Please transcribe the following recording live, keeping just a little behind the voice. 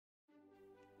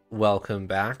Welcome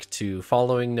back to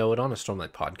Following Noah on a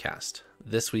Stormlight podcast.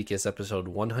 This week is episode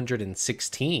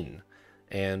 116,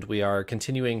 and we are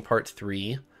continuing part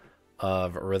 3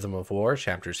 of Rhythm of War,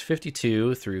 chapters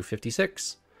 52 through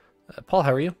 56. Paul,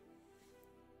 how are you?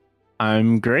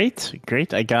 I'm great.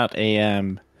 I got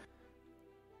a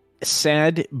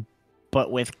sad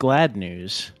but with glad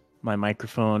news. My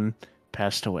microphone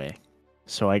passed away.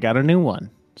 So I got a new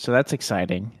one. So that's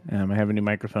exciting. I have a new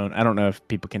microphone. I don't know if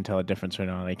people can tell a difference or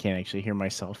not. I can't actually hear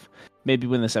myself. Maybe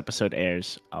when this episode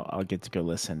airs, I'll get to go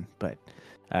listen. But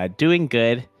doing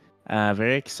good.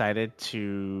 Very excited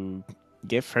to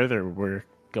get further. We're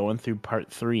going through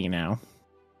part 3 now.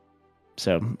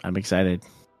 So I'm excited.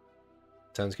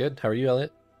 Sounds good. How are you,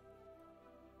 Elliot?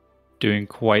 Doing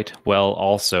quite well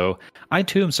also. I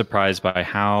too am surprised by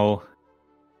how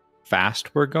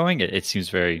fast we're going. It seems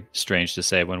very strange to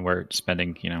say when we're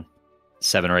spending,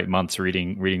 7 or 8 months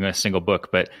reading a single book,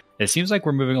 but it seems like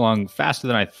we're moving along faster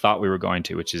than I thought we were going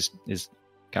to, which is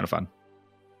kind of fun.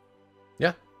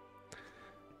 Yeah.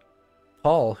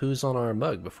 Paul, who's on our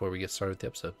mug before we get started with the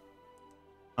episode?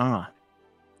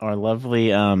 Our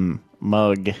lovely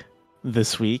mug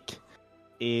this week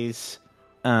is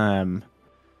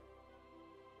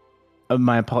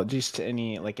my apologies to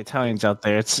any Italians out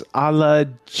there. It's alla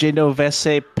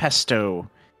Genovese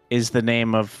pesto is the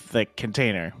name of the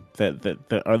container,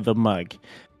 the mug.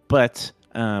 But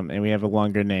and we have a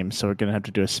longer name, so we're gonna have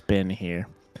to do a spin here.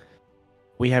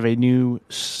 We have a new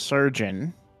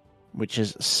surgeon, which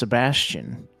is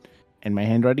Sebastian, and my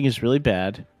handwriting is really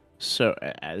bad. So,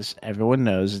 as everyone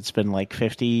knows, it's been like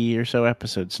 50 or so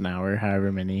episodes now, or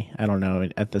however many. I don't know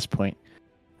at this point.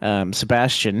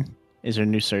 Sebastian is our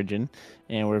new surgeon,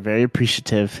 and we're very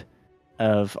appreciative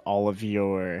of all of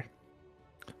your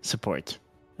support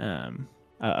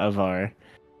of our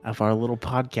little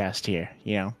podcast here.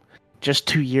 Just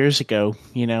 2 years ago,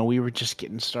 we were just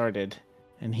getting started,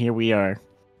 and here we are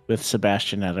with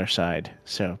Sebastian at our side.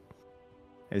 So,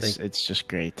 it's just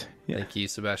great. Yeah. Thank you,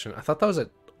 Sebastian. I thought that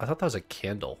was a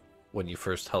candle when you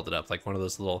first held it up, like one of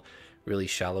those little really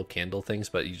shallow candle things,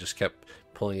 but you just kept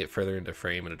pulling it further into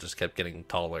frame and it just kept getting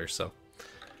taller. So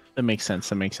that makes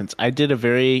sense. I did a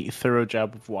very thorough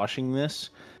job of washing this,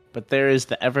 but there is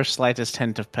the ever slightest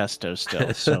hint of pesto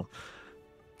still. So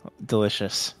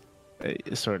delicious,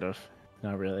 sort of.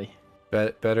 Not really.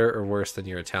 Better or worse than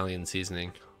your Italian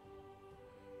seasoning?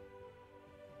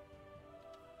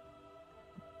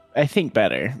 I think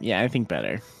better. Yeah, I think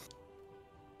better.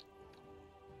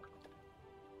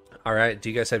 All right. Do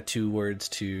you guys have 2 words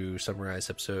to summarize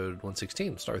episode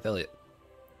 116? Start with Elliot.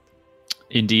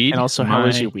 Indeed. And also, how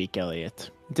was your week,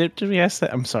 Elliot? Did we ask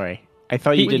that? I'm sorry. I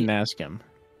thought you didn't ask him.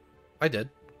 I did.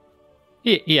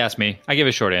 He asked me. I gave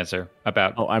a short answer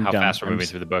about how fast we're moving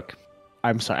through the book.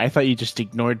 I'm sorry. I thought you just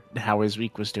ignored how his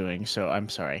week was doing, so I'm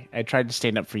sorry. I tried to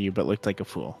stand up for you, but looked like a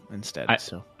fool instead.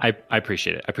 I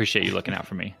appreciate it. I appreciate you looking out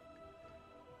for me.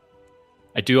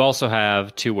 I do also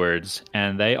have 2 words,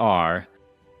 and they are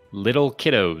little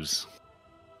kiddos.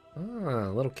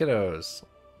 Little kiddos.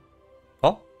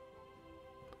 Paul?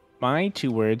 My 2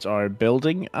 words are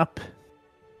building up.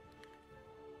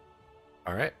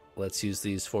 All right. Let's use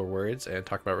these 4 words and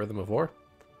talk about Rhythm of War.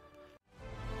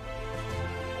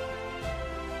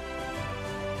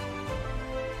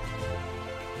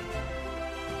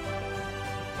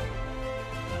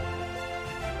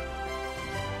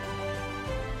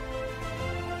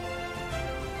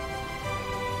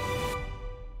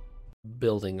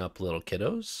 Building up little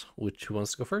kiddos. Who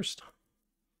wants to go first?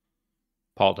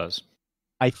 Paul does.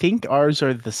 I think ours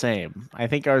are the same. I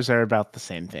think ours are about the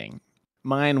same thing.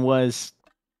 Mine was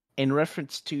in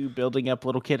reference to building up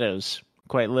little kiddos,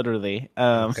 quite literally.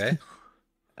 Okay.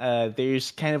 There's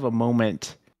kind of a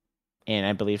moment in,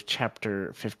 I believe,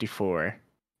 chapter 54,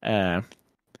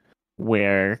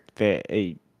 where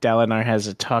Dalinar has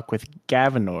a talk with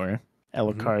Gavinor,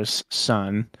 Elhokar's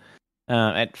son.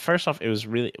 At first off, it was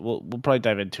really... We'll probably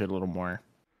dive into it a little more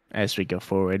as we go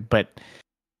forward, but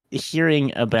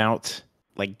hearing about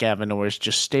Gavinor's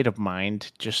just state of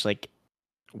mind, just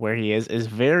where he is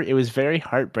it was very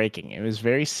heartbreaking. It was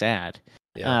very sad.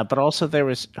 Yeah. But also there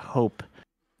was hope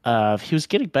of he was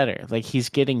getting better. He's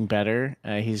getting better.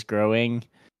 He's growing,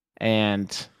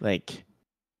 and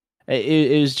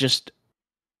it was just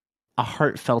a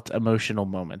heartfelt, emotional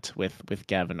moment with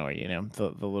Gavinor.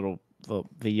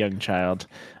 The young child,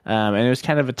 and it was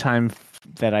kind of a time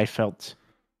that I felt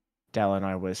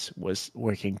Dalinar was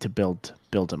working to build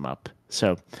him up.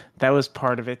 So that was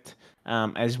part of it,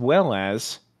 as well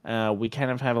as we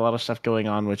kind of have a lot of stuff going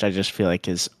on, which I just feel like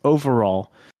is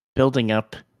overall building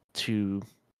up to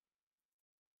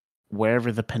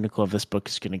wherever the pinnacle of this book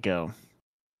is going to go.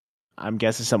 I'm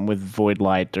guessing something with void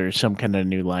light or some kind of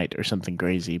new light or something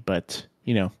crazy. But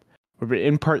we're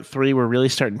in part 3. We're really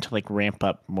starting to like ramp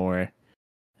up more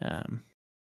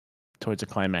towards the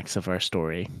climax of our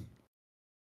story.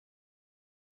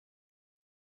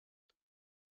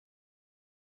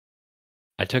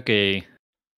 I took a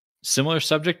similar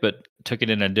subject, but took it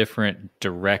in a different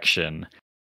direction.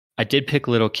 I did pick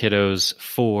little kiddos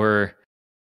for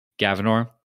Gavinor,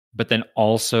 but then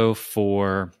also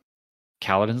for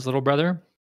Kaladin's little brother,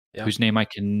 whose name I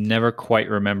can never quite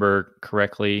remember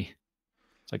correctly.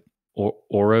 It's like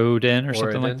Orodin or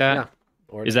something like that.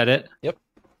 Yeah. Is that it? Yep.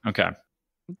 Okay.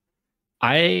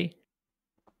 I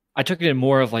took it in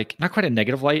more of like, not quite a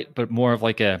negative light, but more of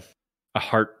like a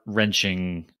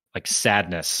heart-wrenching, like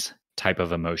sadness type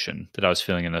of emotion that I was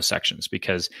feeling in those sections,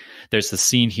 because there's the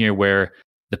scene here where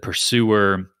the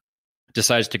pursuer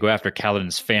decides to go after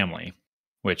Kaladin's family,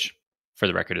 which for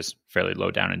the record is fairly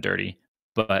low down and dirty.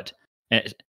 But I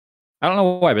don't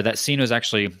know why, but that scene was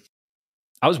actually,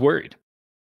 I was worried.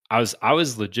 I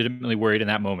was legitimately worried in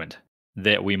that moment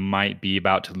that we might be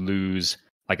about to lose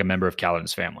like a member of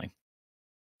Kaladin's family,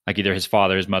 like either his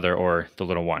father, his mother, or the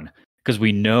little one, because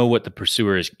we know what the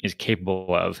pursuer is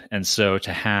capable of. And so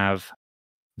to have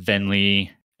Venli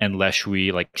and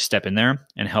Leshwi like step in there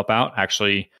and help out,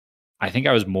 actually, I think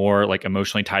I was more like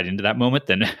emotionally tied into that moment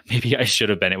than maybe I should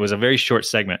have been. It was a very short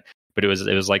segment, but it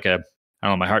was like I don't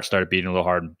know, my heart started beating a little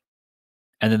hard.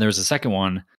 And then there was a second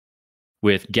one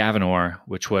with Gavinor,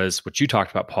 which was what you talked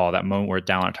about, Paul, that moment where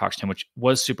Dalinar talks to him, which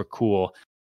was super cool.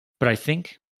 But I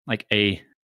think like a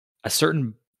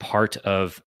certain part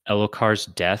of Elhokar's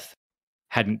death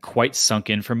hadn't quite sunk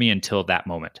in for me until that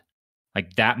moment.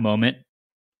 Like that moment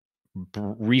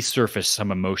resurfaced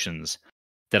some emotions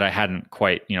that I hadn't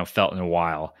quite, felt in a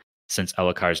while since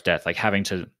Elhokar's death. Like having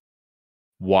to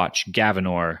watch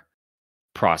Gavinor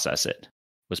process it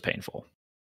was painful.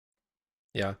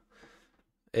 Yeah.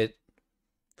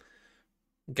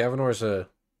 Gavinor's a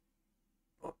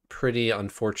pretty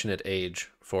unfortunate age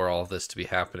for all of this to be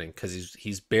happening, because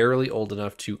he's barely old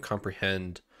enough to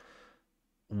comprehend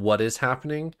what is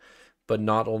happening, but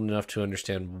not old enough to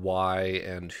understand why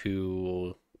and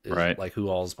who is, right, like who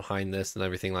all is behind this and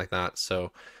everything like that.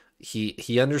 So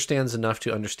he understands enough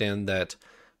to understand that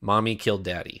mommy killed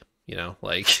daddy,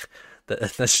 like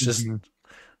that's just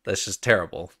that's just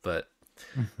terrible. But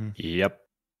yep.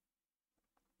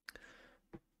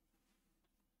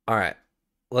 All right,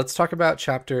 let's talk about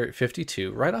chapter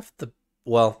 52.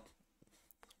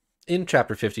 In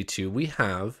chapter 52, we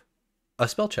have a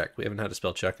spell check. We haven't had a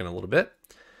spell check in a little bit.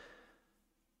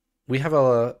 We have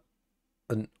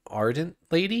an ardent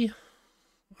lady.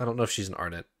 I don't know if she's an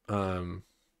ardent.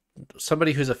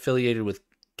 Somebody who's affiliated with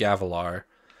Gavilar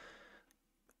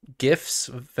gifts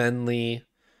Venli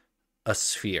a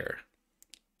sphere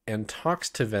and talks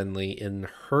to Venli in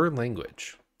her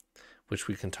language, which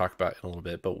we can talk about in a little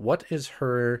bit. But what is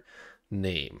her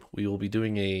name? We will be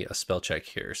doing a spell check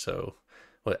here. So,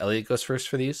 Elliot goes first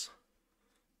for these?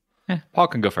 Paul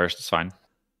can go first. It's fine.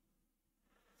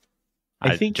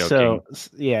 I think joking. So.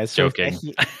 Yeah, so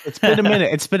joking. It's been a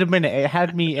minute. It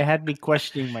had me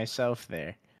questioning myself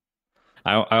there.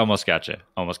 I almost got you.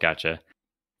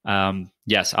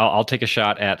 Yes, I'll take a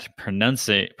shot at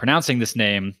pronouncing this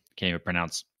name. Can't even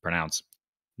pronounce.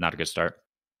 Not a good start.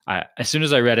 As soon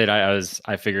as I read it,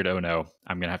 I figured, oh no,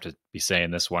 I'm gonna have to be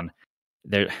saying this one.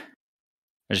 There's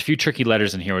a few tricky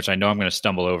letters in here, which I know I'm gonna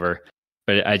stumble over,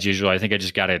 but as usual, I think I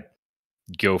just gotta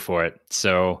go for it.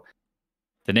 So,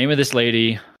 the name of this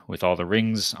lady with all the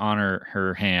rings on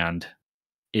her hand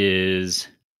is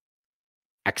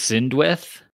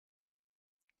Axindweth.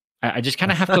 I just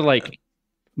kind of have to like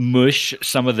mush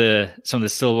some of the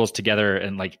syllables together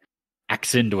and like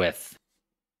Axindweth.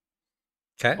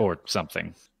 Okay. Or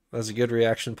something. That's a good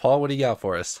reaction. Paul, what do you got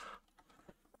for us?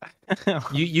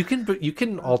 You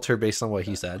can alter based on what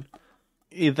he said.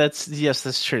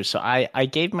 That's true. So I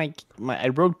gave I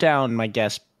wrote down my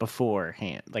guess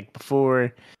beforehand, like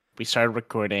before we started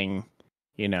recording,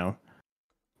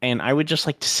 and I would just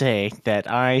like to say that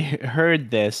I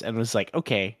heard this and was like,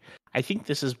 okay, I think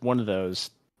this is one of those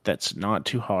that's not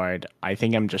too hard. I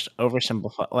think I'm just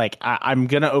oversimplifying. Like I'm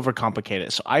gonna overcomplicate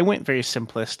it. So I went very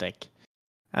simplistic.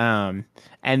 And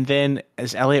then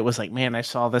as Elliot was like, man, I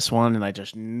saw this one and I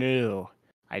just knew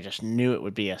it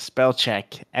would be a spell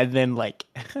check, and then like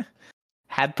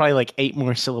had probably like 8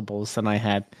 more syllables than I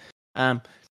had.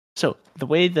 So the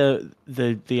way the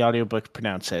audiobook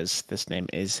pronounces this name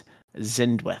is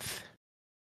Zindweth.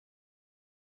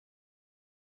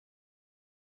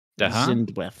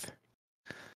 Zindweth.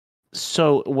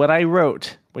 So what I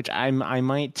wrote, which I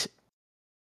might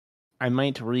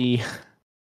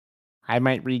I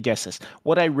might re-guess this.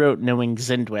 What I wrote knowing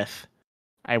Zindwith,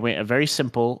 I went a very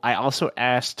simple. I also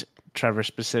asked Trevor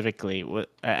specifically,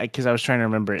 because I was trying to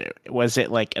remember, was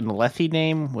it like an Alethi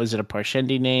name? Was it a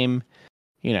Parshendi name?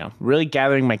 Really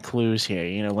gathering my clues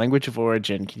here. Language of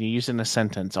origin. Can you use it in a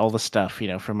sentence? All the stuff,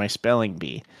 for my spelling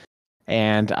bee.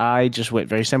 And I just went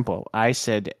very simple. I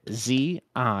said Zindweth.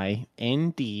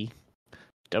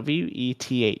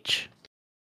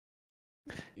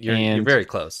 You're very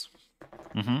close.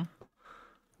 Mm-hmm.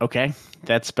 Okay,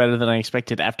 that's better than I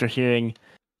expected. After hearing,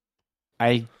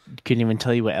 I couldn't even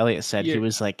tell you what Elliot said. He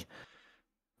was like,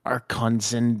 Archon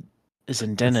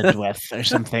Zindenadweth or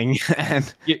something.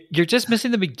 And you're just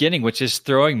missing the beginning, which is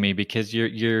throwing me because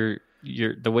you're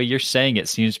the way you're saying it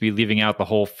seems to be leaving out the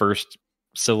whole first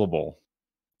syllable.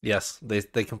 Yes, they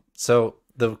so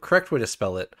the correct way to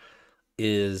spell it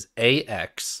is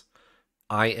AXINDWETH.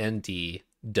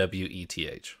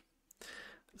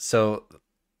 So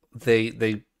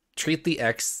they treat the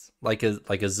X like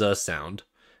a Z sound,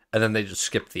 and then they just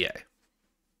skip the A.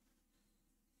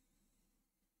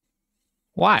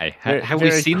 Why? Have we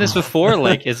seen this before?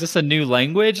 Like, is this a new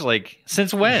language? Like,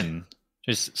 since when?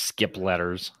 Just skip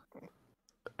letters.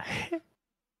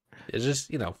 It's just,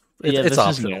 it's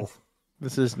optional.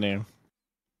 This is new.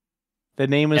 The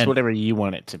name is whatever you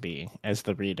want it to be as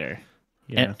the reader.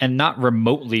 And not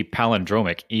remotely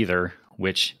palindromic either,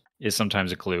 which is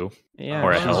sometimes a clue. Yeah,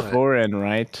 or a she's help. foreign,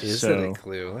 right? Is it a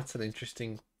clue? That's an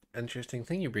interesting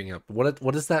thing you bring up. What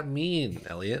does that mean,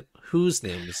 Elliot? Whose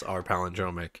names are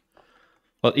palindromic?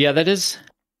 Well, yeah, that is.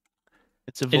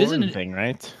 It's a Vorin thing,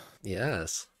 right?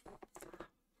 Yes.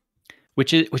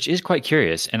 Which is quite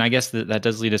curious, and I guess that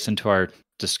does lead us into our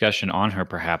discussion on her,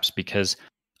 perhaps, because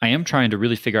I am trying to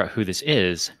really figure out who this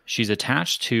is. She's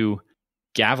attached to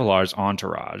Gavilar's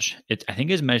entourage. I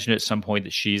think it's mentioned at some point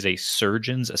that she's a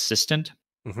surgeon's assistant,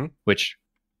 which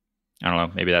I don't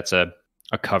know. Maybe that's a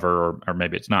cover, or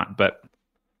maybe it's not. But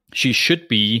she should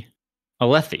be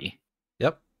Alethi.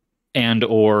 Yep. And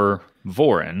or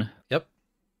Vorin. Yep.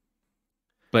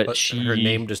 But her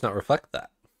name does not reflect that.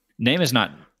 Name is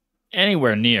not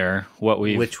anywhere near what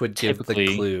we which would give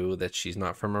the clue that she's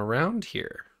not from around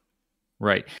here.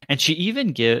 Right. And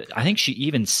I think she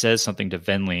even says something to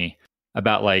Venli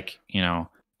about like,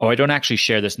 I don't actually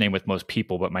share this name with most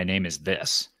people, but my name is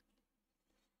this.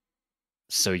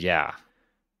 So yeah,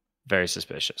 very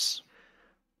suspicious.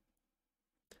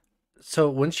 So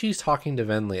when she's talking to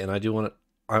Venli, and I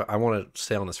want to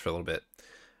stay on this for a little bit,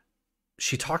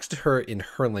 she talks to her in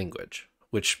her language,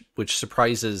 which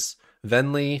surprises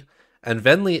Venli. And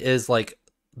Venli is like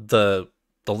the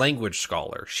language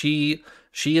scholar. She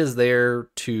is there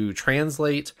to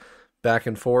translate back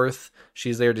and forth.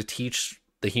 She's there to teach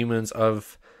the humans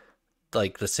of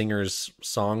like the singers'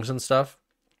 songs and stuff.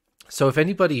 So if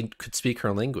anybody could speak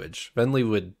her language, Venli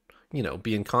would,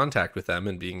 be in contact with them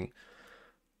and being.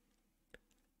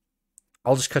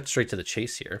 I'll just cut straight to the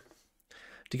chase here.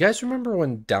 Do you guys remember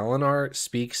when Dalinar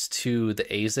speaks to the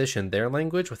Azish in their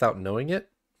language without knowing it?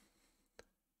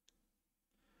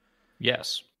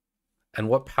 Yes. And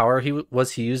what power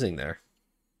was he using there?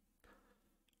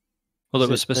 Well, it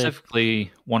was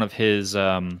specifically one of his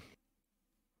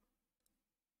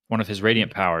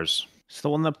radiant powers. It's the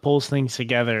one that pulls things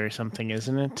together or something,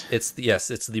 isn't it? It's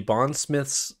the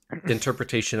bondsmith's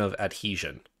interpretation of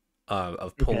adhesion,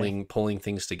 of pulling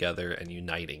things together and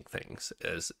uniting things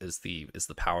is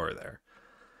the power there.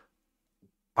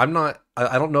 I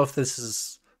don't know if this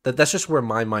is that's just where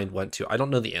my mind went to. I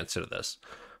don't know the answer to this.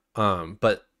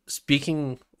 But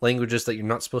speaking languages that you're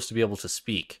not supposed to be able to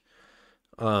speak,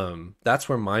 that's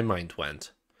where my mind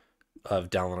went, of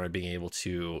Dalinar being able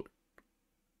to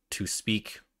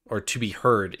speak or to be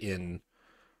heard in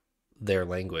their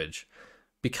language.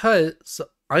 Because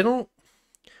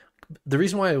the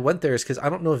reason why I went there is because I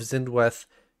don't know if Zindweth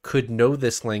could know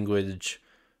this language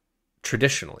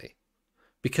traditionally,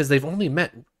 because they've only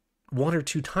met 1 or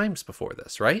 2 times before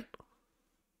this, right?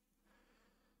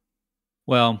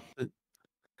 Well,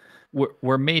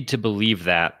 we're made to believe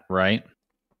that, right?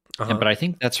 Uh-huh. But I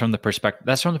think that's from the perspective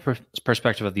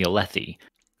of the Alethi.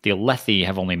 The Alethi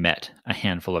have only met a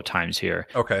handful of times here.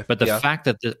 Okay. But the fact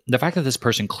that this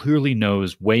person clearly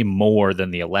knows way more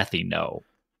than the Alethi know,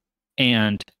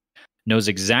 and knows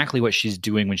exactly what she's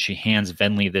doing when she hands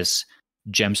Venli this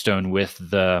gemstone with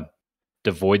the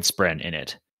void spren in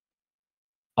it.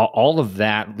 All of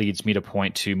that leads me to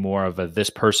point to more of this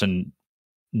person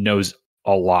knows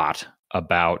a lot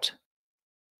about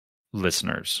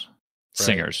listeners, right.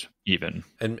 Singers, even.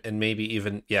 And maybe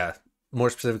even,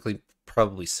 more specifically,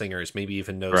 probably singers, maybe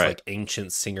even knows like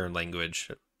ancient singer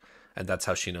language. And that's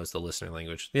how she knows the listener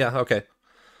language. Yeah, okay.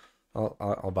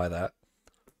 I'll buy that.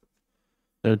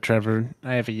 So, Trevor,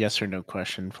 I have a yes or no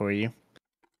question for you.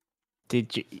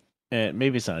 Did you?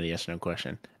 Maybe it's not a yes or no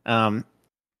question.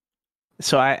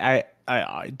 So I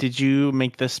did you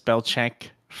make the spell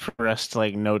check for us to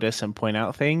like notice and point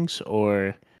out things,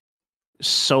 or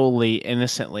solely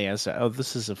innocently as oh,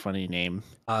 this is a funny name?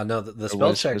 No, the Or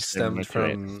spell check was there more stemmed to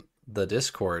it? from the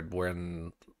Discord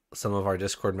when some of our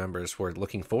Discord members were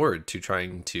looking forward to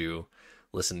trying to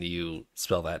listen to you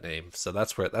spell that name. So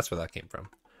that's where that came from.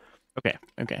 Okay.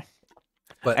 I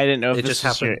But didn't know if it this just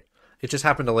was your happened. It just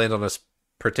happened to land on a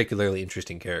particularly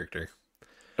interesting character.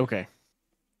 okay.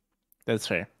 That's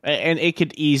fair, and it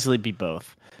could easily be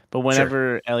both. But Sure.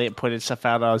 whenever Elliot pointed stuff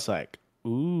out, I was like,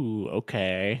 "Ooh,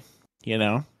 okay," you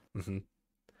know, Hmm.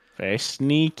 very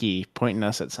sneaky, pointing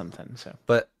us at something. So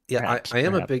But yeah, perhaps, I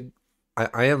am a perhaps. big.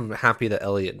 I am happy that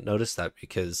Elliot noticed that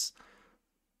because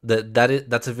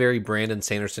that's a very Brandon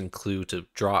Sanderson clue to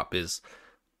drop is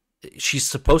she's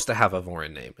supposed to have a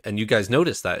Vorin name, and you guys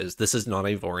noticed that is this is not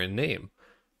a Vorin name.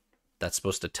 That's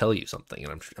supposed to tell you something,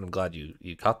 and I'm glad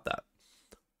you caught that.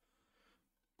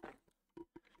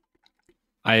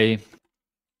 I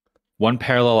one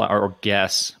parallel or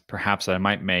guess perhaps that I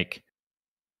might make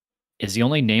is the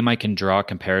only name I can draw a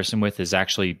comparison with is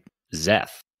actually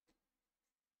Zeth.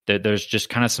 There's just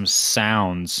kind of some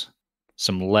sounds,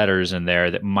 some letters in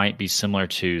there that might be similar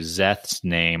to Zeth's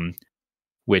name,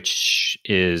 which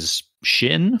is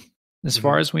Shin, as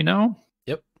far as we know.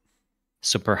 Yep.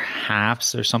 So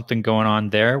perhaps there's something going on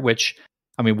there, which,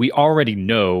 I mean, we already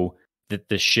know that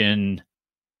the Shin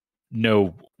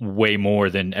know way more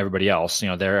than everybody else. You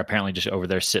know, they're apparently just over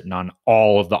there sitting on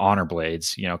all of the honor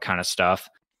blades, you know, kind of stuff.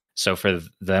 So for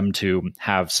them to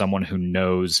have someone who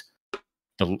knows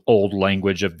the old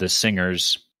language of the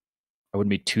singers, I wouldn't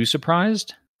be too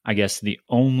surprised. I guess the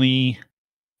only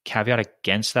caveat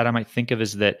against that I might think of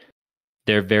is that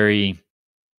they're very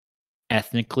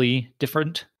ethnically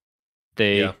different.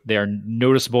 Yeah. They are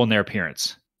noticeable in their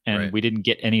appearance, and Right. we didn't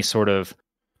get any sort of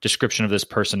description of this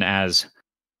person as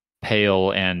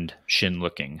pale and Shin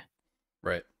looking.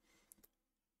 Right.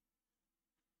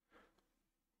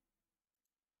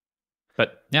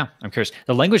 But yeah, I'm curious.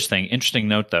 The language thing, interesting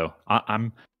note though.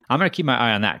 I'm going to keep my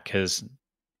eye on that because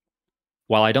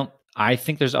while I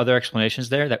think there's other explanations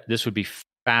there. That this would be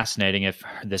fascinating if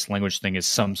this language thing is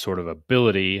some sort of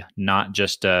ability, not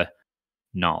just a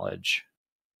knowledge.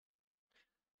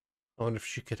 I wonder if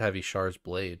she could have Ishar's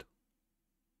blade.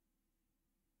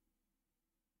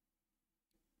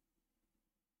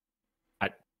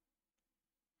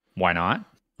 Why not?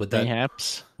 Would that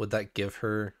Mayhaps. would that give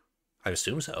her? I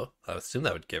assume so. I assume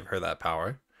that would give her that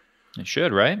power. It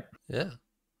should, right? Yeah.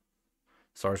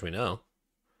 As far as we know.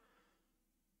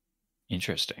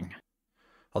 Interesting.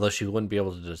 Although she wouldn't be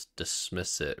able to just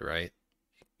dismiss it, right?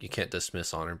 You can't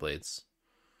dismiss honor blades,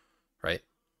 right?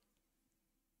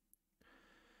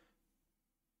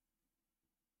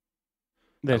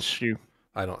 That's true.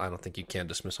 I don't think you can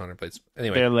dismiss honor blades.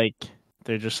 Anyway,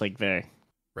 They're just like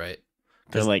right?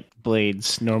 they're like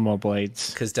blades, normal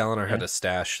blades. Because Dalinar had Yeah. to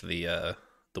stash the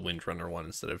Windrunner one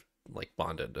instead of like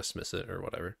bond and dismiss it or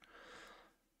whatever.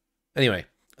 Anyway,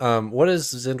 what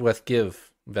does Zindweth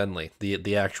give Venli,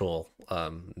 the actual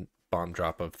bond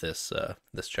drop of this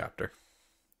chapter?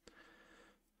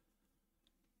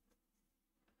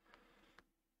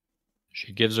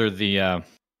 She gives her the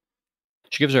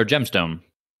she gives her a gemstone.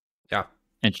 Yeah.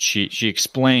 And she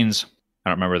explains, I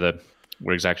don't remember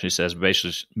what exactly she says, but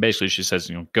basically she says,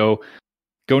 you know, go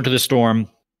into the storm,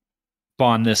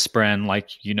 bond this spren like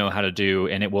you know how to do,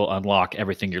 and it will unlock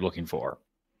everything you're looking for.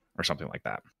 Or something like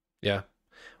that. Yeah.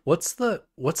 What's the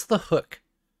hook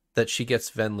that she gets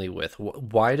Venli with?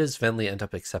 Why does Venli end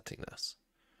up accepting this?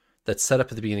 That's set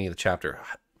up at the beginning of the chapter,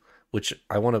 which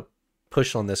I want to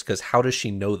push on this because how does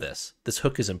she know this? This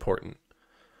hook is important.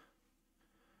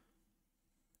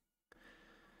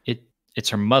 It's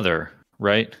her mother,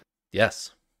 right?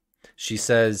 Yes. She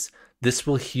says, "This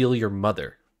will heal your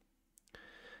mother."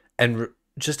 And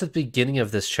just at the beginning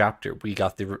of this chapter, we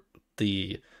got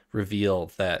the reveal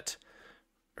that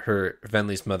her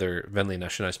Venli's mother, Venli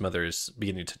Neshinai's mother, is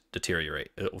beginning to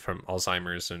deteriorate from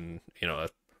Alzheimer's and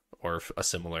or a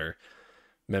similar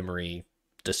memory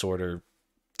disorder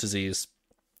disease.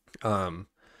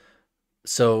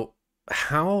 So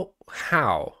how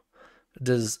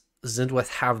does Zindweth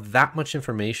have that much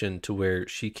information to where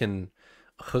she can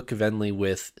hook Venli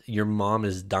with your mom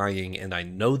is dying and I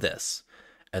know this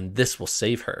and this will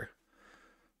save her?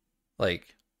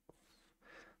 Like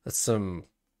that's some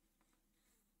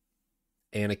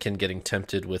Anakin getting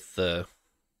tempted with the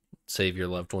save your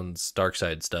loved one's dark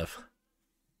side stuff.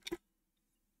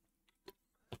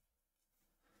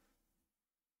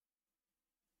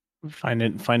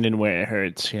 Finding where it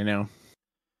hurts, you know.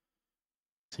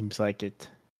 Seems like it.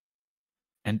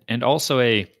 And also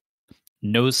a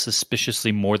knows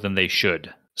suspiciously more than they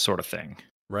should sort of thing.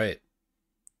 Right.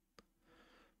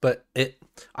 But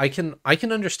I can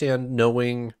understand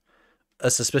knowing a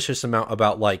suspicious amount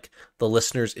about like the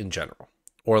listeners in general,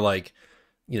 or like,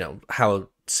 you know, how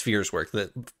spheres work.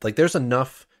 That like there's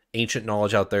enough ancient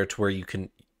knowledge out there to where you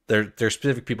can there's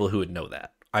specific people who would know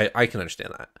that. I can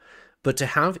understand that. But to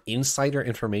have insider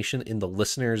information in the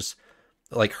listeners,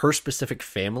 like her specific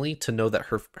family, to know that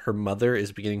her mother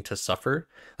is beginning to suffer,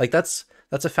 like that's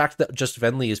a fact that just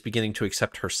Venli is beginning to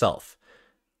accept herself.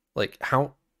 Like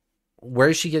where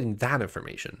is she getting that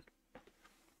information?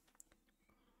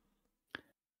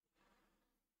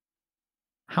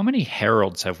 How many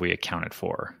heralds have we accounted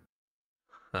for?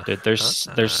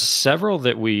 There's several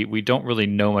that we don't really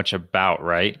know much about,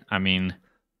 right? I mean,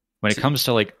 when it comes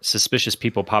to like suspicious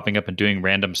people popping up and doing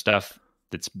random stuff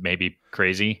that's maybe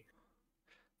crazy,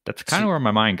 that's kind of where my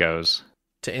mind goes.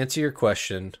 To answer your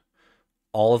question,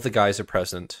 all of the guys are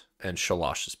present and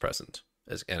Shalosh is present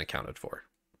and accounted for.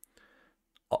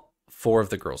 4 of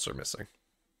the girls are missing.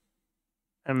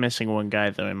 I'm missing one guy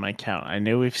though in my count. I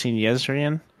know we've seen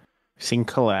Yezrian, we've seen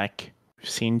Kalak, we've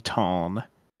seen Taln,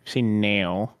 we've seen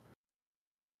Nail,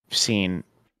 we've seen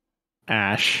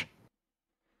Ash.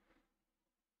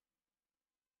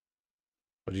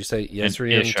 What did you say?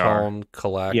 Yezrian, Taln,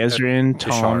 Kalak. Yezrian,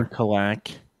 Taln,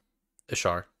 Kalak.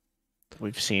 Ishar.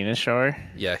 We've seen Ishar.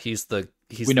 Yeah,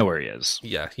 we know where he is.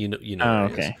 Yeah, you know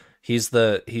where he is.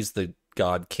 He's the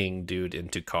god king dude in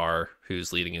Tukar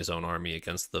who's leading his own army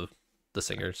against the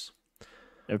singers.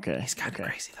 Okay. He's kind of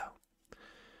crazy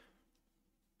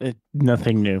though.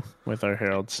 Nothing new with our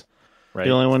heralds. Right.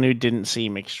 The only one who didn't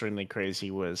seem extremely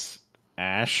crazy was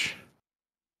Ash.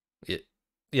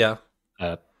 Yeah.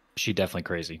 She definitely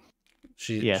crazy.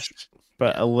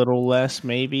 But a little less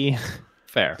maybe.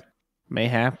 Fair.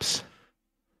 Mayhaps.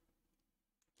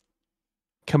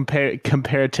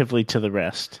 Comparatively to the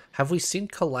rest. Have we seen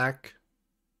Kalak?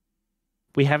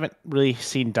 We haven't really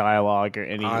seen dialogue or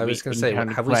any. I was going to say,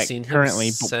 have we seen him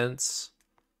currently since?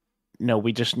 No,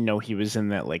 we just know he was in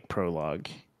that like prologue.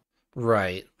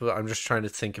 Right, but I'm just trying to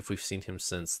think if we've seen him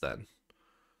since then.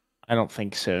 I don't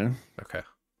think so. Okay.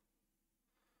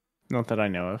 Not that I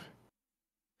know of.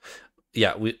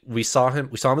 Yeah, we saw him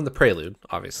in the prelude,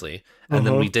 obviously, and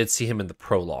then we did see him in the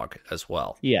prologue as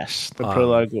well. Yes, the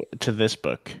prologue to this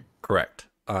book. Correct.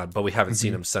 But we haven't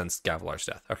seen him since Gavilar's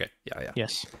death. Okay, yeah.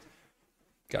 Yes.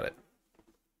 Got it.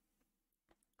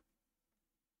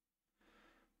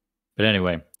 But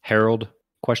anyway, Herald,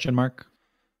 question mark?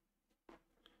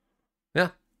 Yeah,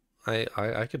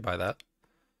 I could buy that.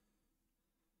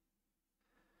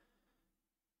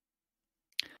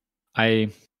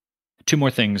 Two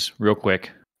more things real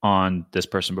quick on this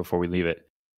person before we leave it.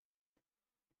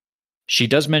 She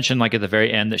does mention, like at the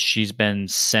very end, that she's been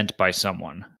sent by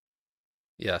someone.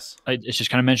 Yes. It's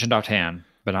just kind of mentioned offhand,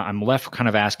 but I'm left kind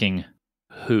of asking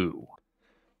who?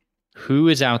 Who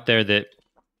is out there that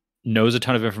knows a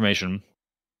ton of information,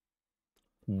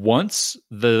 wants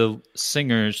the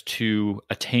singers to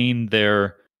attain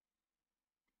their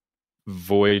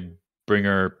void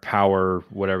bringer power,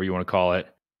 whatever you want to call it?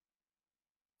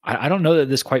 I don't know that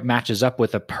this quite matches up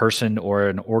with a person or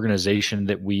an organization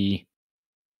that we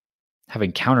have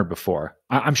encountered before.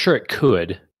 I'm sure it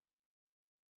could,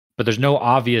 but there's no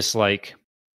obvious like,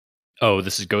 oh,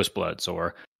 this is Ghostbloods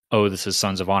or oh, this is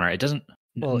Sons of Honor. It doesn't.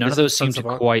 Well, none of those seem to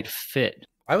quite fit.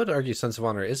 I would argue Sons of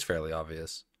Honor is fairly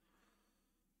obvious.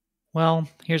 Well,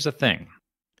 here's the thing: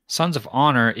 Sons of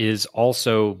Honor is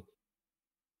also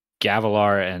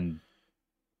Gavilar and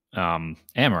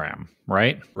Amaram,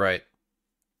 right? Right.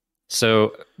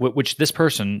 So, which this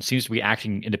person seems to be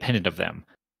acting independent of them.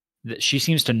 She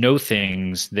seems to know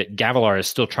things that Gavilar is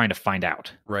still trying to find out.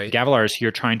 Right. Gavilar is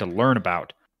here trying to learn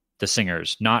about the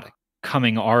singers, not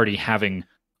coming already having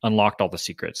unlocked all the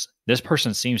secrets. This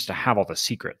person seems to have all the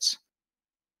secrets.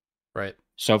 Right.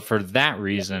 So for that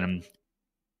reason,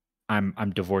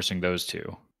 I'm divorcing those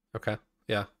two. Okay.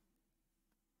 Yeah.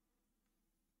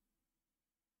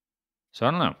 So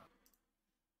I don't know.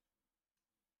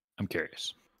 I'm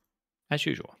curious. As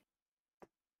usual.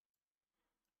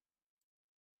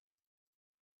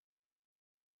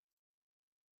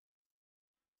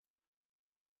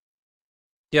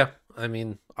 Yeah, I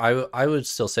mean, I would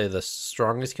still say the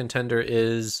strongest contender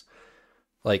is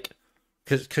like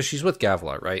because she's with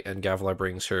Gavilar, right? And Gavilar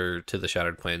brings her to the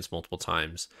Shattered Plains multiple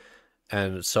times,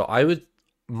 and so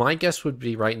my guess would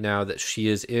be right now that she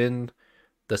is in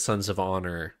the Sons of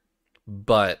Honor,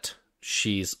 but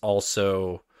she's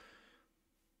also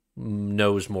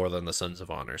knows more than the Sons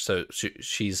of Honor. So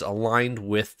she's aligned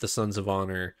with the Sons of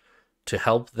Honor to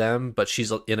help them, but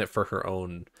she's in it for her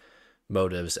own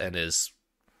motives and has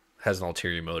an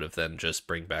ulterior motive than just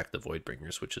bring back the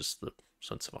Voidbringers, which is the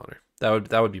Sons of Honor.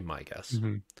 That would be my guess.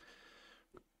 Mm-hmm.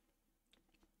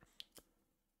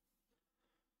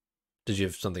 Did you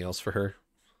have something else for her?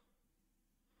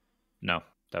 No,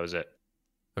 that was it.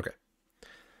 Okay.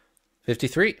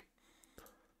 53.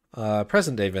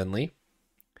 Present day Venli.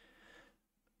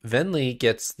 Venli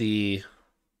gets the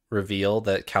reveal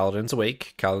that Kaladin's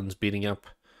awake. Kaladin's beating up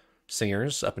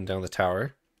singers up and down the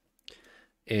tower.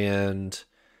 And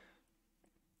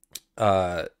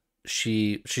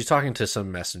she's talking to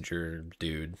some messenger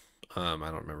dude. I don't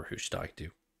remember who she's talking to.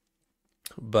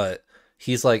 But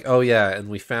he's like, "Oh yeah, and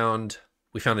we found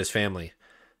his family,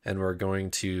 and we're going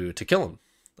to kill him,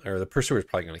 or the pursuer is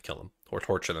probably going to kill him or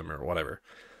torture them or whatever."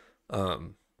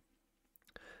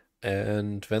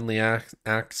 And Venli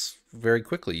acts very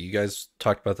quickly. You guys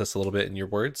talked about this a little bit in your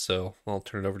words, so I'll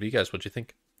turn it over to you guys. What do you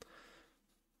think?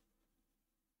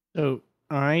 So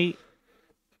I'm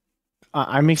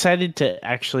excited to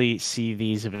actually see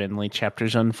these Venli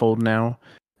chapters unfold now.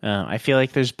 I feel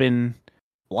like there's been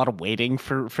a lot of waiting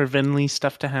for Venli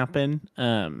stuff to happen.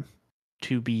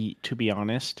 To be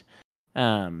honest,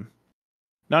 not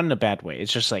in a bad way.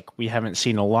 It's just like we haven't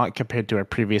seen a lot compared to our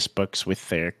previous books with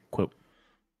their quote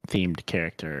themed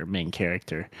character or main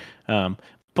character.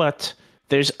 But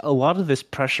there's a lot of this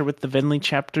pressure with the Venli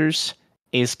chapters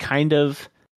is kind of,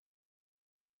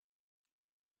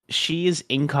 she is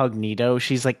incognito.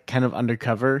 She's like kind of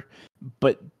undercover,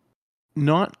 but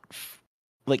not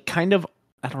like kind of,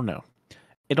 I don't know.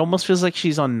 It almost feels like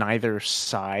she's on neither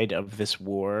side of this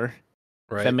war.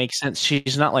 Right. If that makes sense.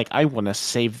 She's not like, I want to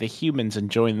save the humans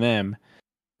and join them.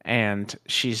 And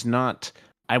she's not,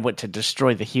 I want to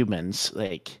destroy the humans.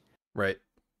 Like, right.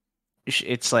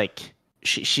 It's like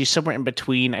she's somewhere in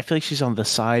between. I feel like she's on the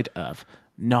side of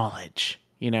knowledge,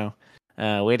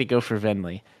 way to go for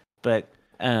Venli. But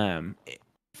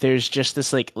there's just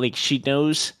this like she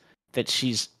knows that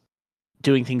she's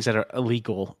doing things that are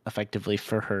illegal effectively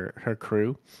for her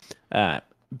crew,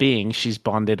 being she's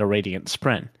bonded a Radiant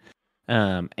Spren.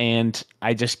 And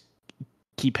I just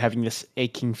keep having this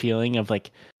aching feeling of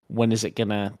like, when is it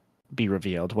gonna be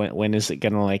revealed? When is it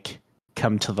gonna like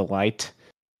come to the light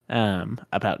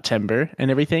about Timber and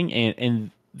everything?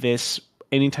 And this,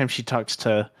 anytime she talks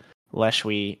to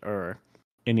Leshwi or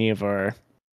any of our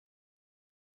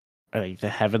like the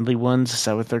Heavenly Ones, is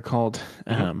that what they're called?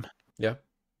 Mm-hmm. Yeah.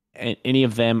 Any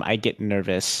of them, I get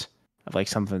nervous of like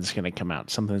something's gonna come out,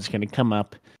 something's gonna come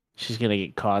up, she's gonna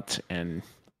get caught, and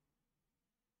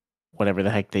whatever the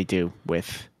heck they do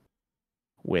with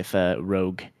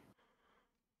Rogue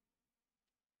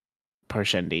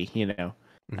Parshendi,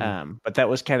 Mm-hmm. But that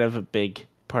was kind of a big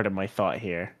part of my thought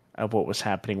here of what was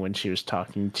happening when she was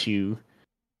talking to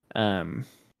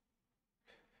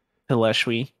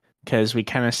Leshwi, because we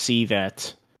kind of see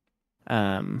that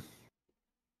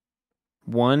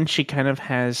one, she kind of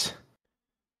has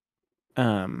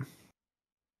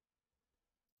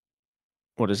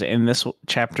what is it in this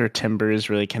chapter? Timber is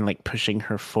really kind of like pushing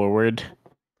her forward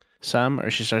some, or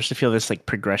she starts to feel this like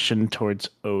progression towards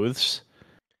oaths.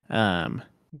 Yeah,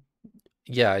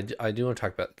 I do want to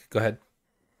talk about. Go ahead.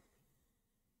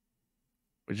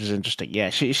 Which is interesting. Yeah,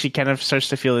 she kind of starts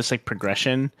to feel this like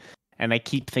progression, and I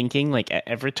keep thinking like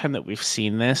every time that we've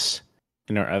seen this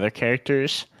in our other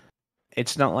characters,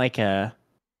 it's not like I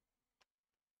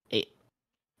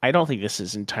don't think this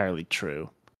is entirely true,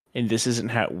 and this isn't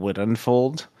how it would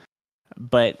unfold.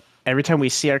 But every time we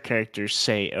see our characters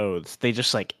say oaths, they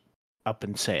just like up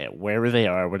and say it wherever they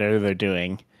are, whatever they're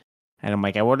doing. And I'm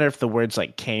like, I wonder if the words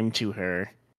like came to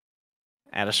her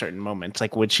at a certain moment.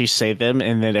 Like, would she say them?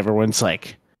 And then everyone's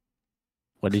like,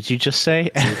 what did you just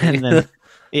say? And then,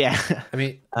 yeah. I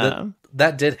mean,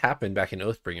 that did happen back in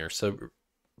Oathbringer. So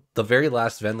the very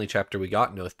last Venli chapter we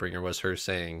got in Oathbringer was her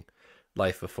saying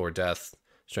life before death,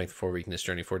 strength before weakness,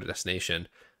 journey for destination.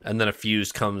 And then a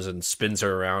fuse comes and spins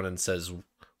her around and says,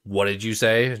 what did you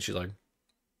say? And she's like,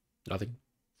 nothing.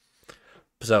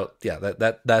 So yeah,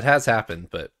 that has happened,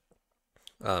 but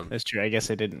that's true. I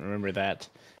guess I didn't remember that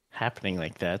happening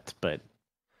like that, but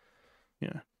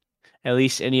yeah, at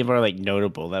least any of our like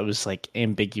notable, that was like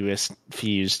ambiguous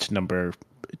fused number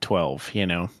 12,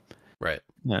 right.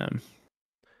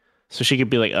 So she could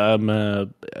be like, I'm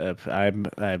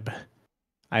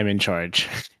in charge,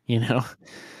 I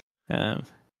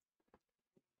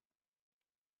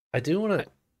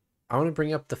want to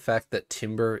bring up the fact that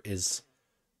Timber is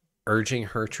urging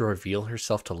her to reveal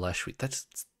herself to Leshwi.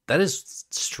 That is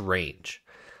strange.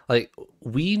 Like,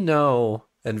 we know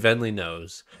and Venli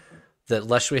knows that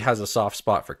Leshwi has a soft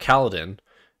spot for Kaladin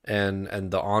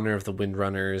and the honor of the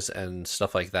Windrunners and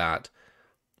stuff like that.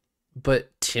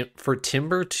 But for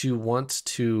Timber to want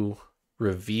to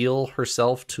reveal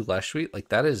herself to Leshwi, like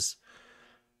that's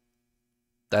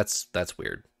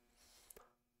weird.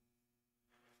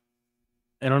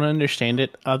 I don't understand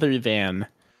it, other than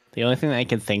the only thing that I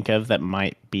can think of that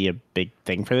might be a big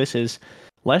thing for this is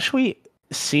Leshwi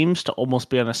seems to almost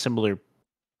be on a similar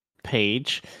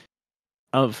page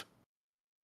of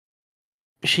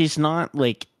she's not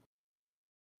like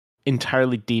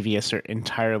entirely devious or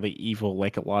entirely evil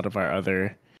like a lot of our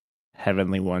other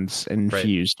heavenly ones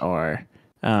infused are.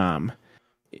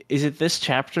 Is it this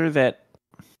chapter that...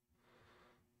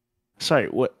 Sorry,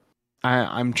 what?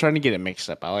 I'm trying to get it mixed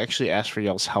up. I'll actually ask for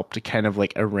y'all's help to kind of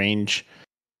like arrange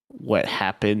what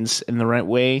happens in the right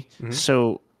way. Mm-hmm.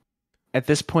 So at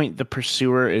this point, the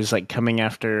pursuer is like coming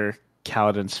after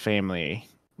Kaladin's family,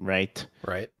 right?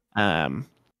 Right.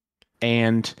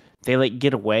 And they like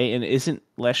get away, and isn't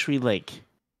Leshwi like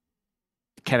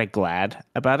kind of glad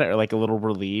about it, or like a little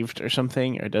relieved or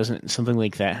something, or doesn't something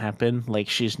like that happen? Like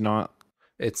she's not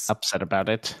upset about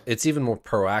it. It's even more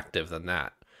proactive than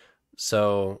that.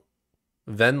 So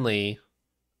Venli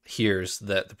hears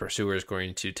that the pursuer is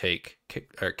going to take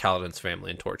Kaladin's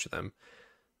family and torture them.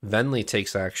 Venli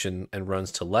takes action and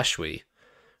runs to Leshwi,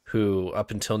 who up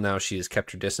until now she has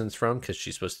kept her distance from because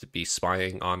she's supposed to be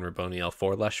spying on Raboniel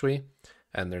for Leshwi,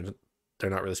 and they're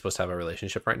not really supposed to have a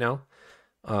relationship right now.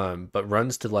 But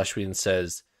runs to Leshwi and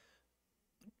says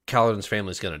Kaladin's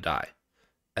family is going to die.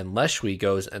 And Leshwi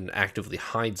goes and actively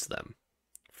hides them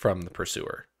from the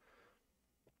pursuer.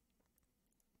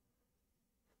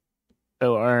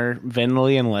 So are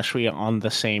Venli and Leshwi on the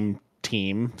same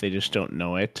team? They just don't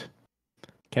know it,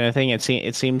 kind of thing.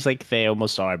 It seems like they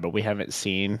almost are, but we haven't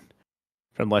seen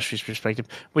from Leshwi's perspective,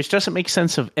 which doesn't make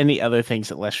sense of any other things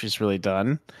that Leshwi's really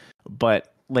done.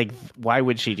 But like, why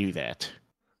would she do that?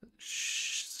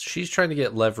 She's trying to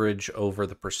get leverage over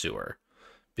the pursuer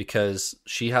because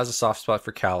she has a soft spot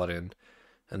for Kaladin,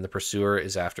 and the pursuer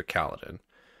is after Kaladin.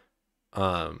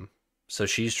 So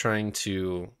she's trying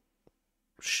to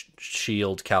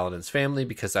shield Kaladin's family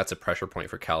because that's a pressure point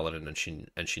for Kaladin,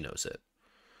 and she knows it.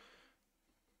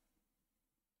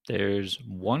 There's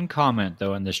one comment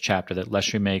though in this chapter that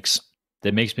Leshwi makes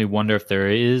that makes me wonder if there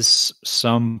is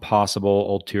some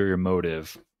possible ulterior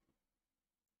motive.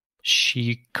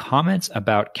 She comments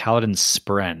about Kaladin's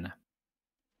spren.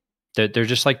 They're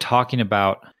just like talking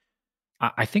about.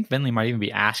 I think Venli might even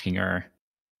be asking her.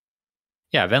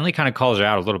 Yeah, Venli kind of calls her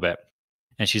out a little bit.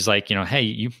 And she's like, hey,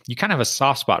 you kind of have a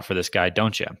soft spot for this guy,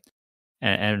 don't you?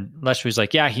 And Leshwi's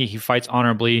like, yeah, he fights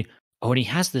honorably. Oh, and he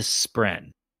has this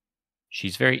spren.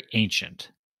 She's very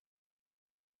ancient.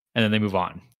 And then they move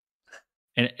on.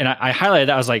 And I highlighted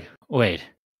that. I was like, wait,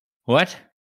 what?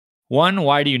 One,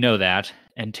 why do you know that?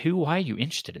 And two, why are you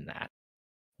interested in that?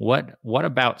 What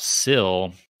about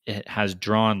Syl has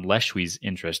drawn Leshwi's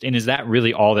interest? And is that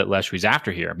really all that Leshwi's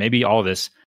after here? Maybe all this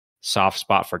soft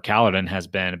spot for Kaladin has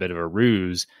been a bit of a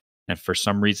ruse, and for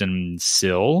some reason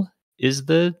Syl is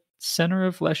the center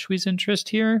of Leshwi's interest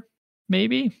here.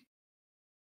 Maybe.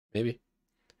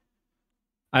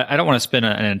 I don't want to spin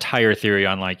an entire theory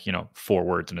on 4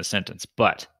 words in a sentence,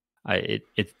 but it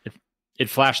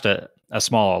flashed a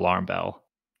small alarm bell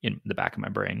in the back of my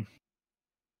brain.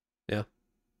 Yeah.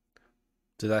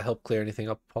 Did that help clear anything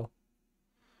up, Paul?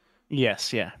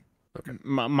 Yes. Yeah. Okay.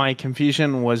 My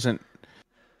confusion was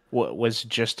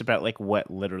just about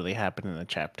what literally happened in the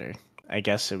chapter. I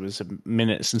guess it was a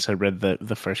minute since I read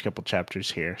the first couple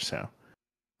chapters here, so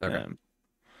okay.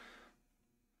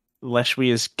 Leshwi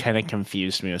has kind of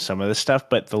confused me with some of this stuff,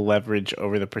 but the leverage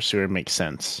over the pursuer makes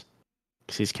sense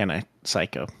because he's kind of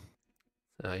psycho.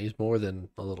 He's more than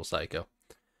a little psycho.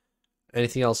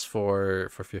 Anything else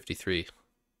for 53?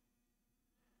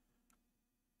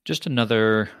 Just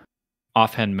another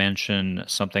offhand mention,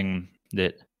 something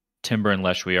that Timber and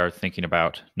Leshwi are thinking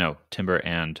about. No, Timber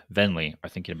and Venli are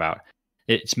thinking about.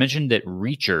 It's mentioned that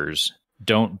Reachers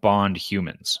don't bond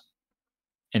humans.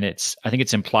 And I think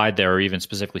it's implied there, or even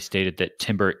specifically stated, that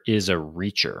Timber is a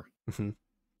Reacher. Mm-hmm.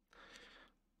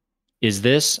 Is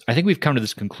this... I think we've come to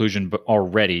this conclusion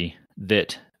already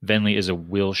that Venli is a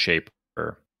will shaper.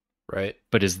 Right.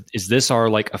 But is this our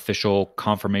official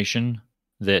confirmation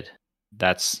that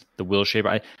that's the will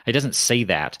shaper? It doesn't say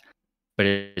that, but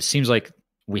it seems like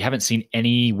we haven't seen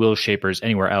any will shapers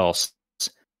anywhere else.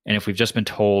 And if we've just been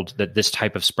told that this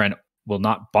type of spren will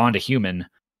not bond a human,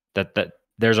 that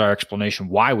there's our explanation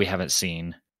why we haven't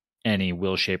seen any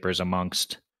will shapers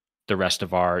amongst the rest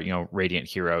of our, radiant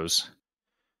heroes.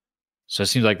 So it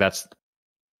seems like that's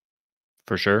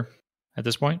for sure at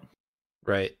this point.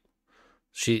 Right.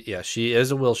 She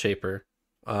is a will shaper.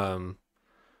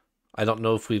 I don't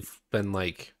know if we've been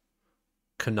like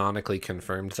canonically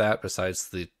confirmed that besides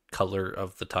the color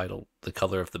of the title, the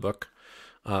color of the book,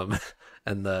 and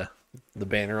the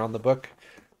banner on the book,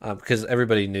 because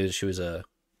everybody knew she was a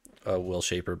will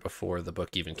shaper before the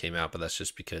book even came out, but that's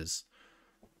just because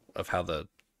of how the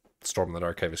Stormlight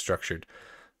Archive is structured.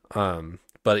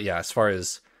 But yeah, as far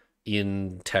as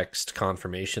in text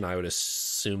confirmation, I would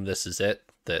assume this is it.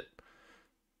 That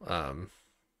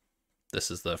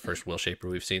this is the first will shaper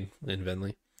we've seen in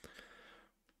Venli.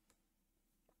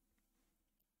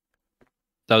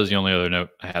 That was the only other note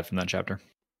I had from that chapter.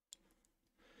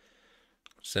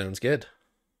 Sounds good.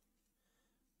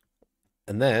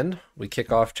 And then we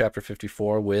kick off chapter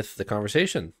 54 with the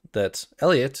conversation that,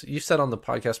 Elliot, you said on the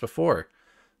podcast before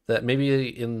that maybe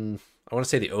in, I want to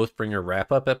say the Oathbringer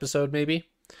wrap-up episode, maybe,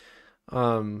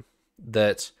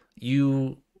 that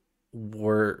you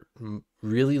were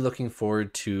really looking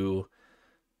forward to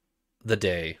the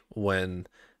day when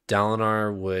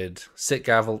Dalinar would sit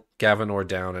Gavinor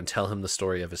down and tell him the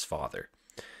story of his father,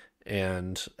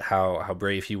 and how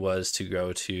brave he was to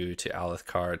go to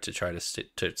Alethkar to try to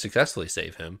successfully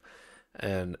save him,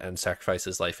 and sacrifice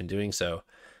his life in doing so.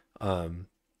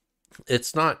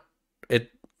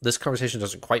 This conversation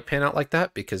doesn't quite pan out like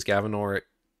that, because Gavinor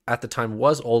at the time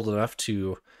was old enough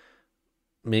to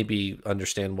maybe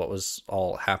understand what was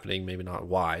all happening, maybe not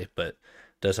why, but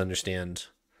does understand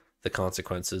the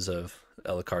consequences of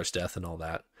Elhokar's death and all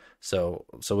that. So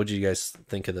what do you guys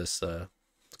think of this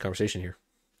conversation here?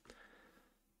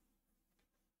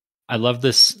 I love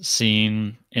this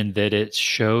scene in that it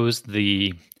shows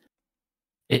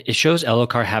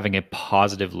Elhokar having a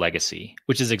positive legacy,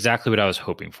 which is exactly what I was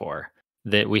hoping for.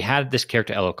 That we had this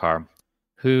character Elhokar,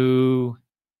 who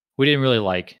we didn't really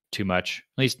like too much.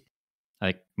 At least I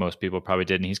think most people probably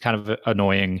didn't. He's kind of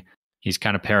annoying. He's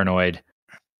kind of paranoid.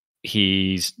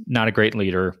 He's not a great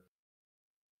leader.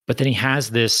 But then he has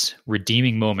this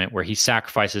redeeming moment where he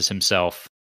sacrifices himself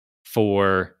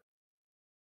for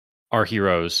our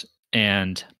heroes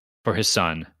and for his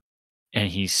son. And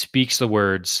he speaks the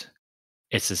words.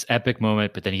 It's this epic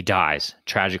moment, but then he dies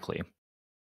tragically.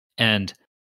 And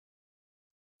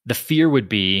the fear would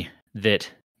be that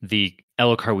the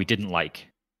Elhokar we didn't like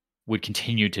would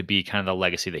continue to be kind of the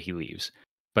legacy that he leaves.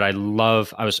 But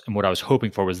what I was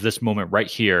hoping for was this moment right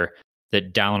here,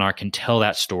 that Dalinar can tell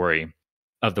that story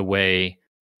of the way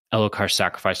Elhokar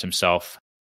sacrificed himself,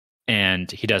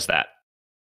 and he does that.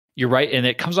 You're right, and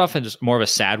it comes off in just more of a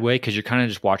sad way, because you're kind of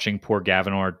just watching poor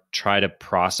Gavinor try to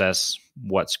process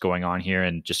what's going on here,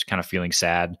 and just kind of feeling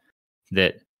sad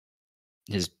that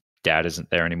his dad isn't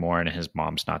there anymore and his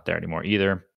mom's not there anymore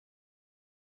either.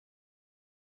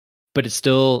 But it's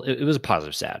still, it was a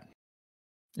positive sad.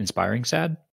 Inspiring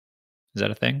sad? Is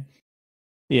that a thing?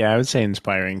 Yeah, I would say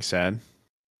inspiring sad.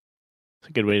 It's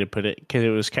a good way to put it, because it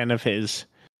was kind of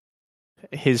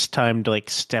his time to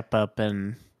like step up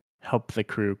and help the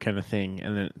crew kind of thing,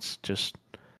 and then it's just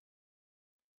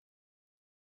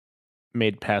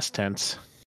made past tense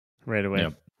right away.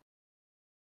 Yep.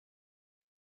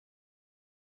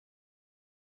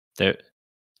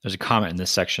 There's a comment in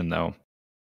this section though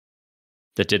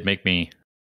that did make me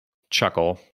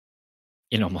chuckle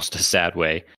in almost a sad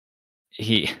way.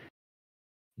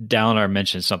 Dalinar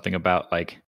mentioned something about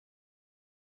like,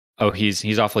 oh,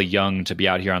 he's awfully young to be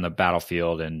out here on the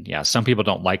battlefield, and yeah, some people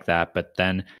don't like that, but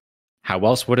then how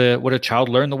else would a child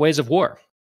learn the ways of war?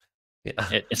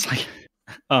 Yeah. It's like,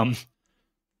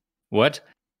 what?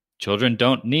 Children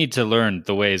don't need to learn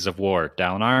the ways of war,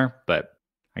 Dalinar, but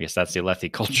I guess that's the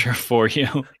Alethi culture for you.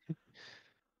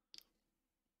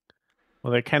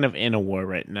 Well, they're kind of in a war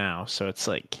right now, so it's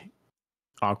like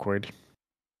awkward.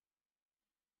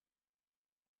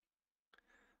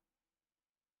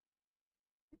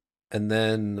 And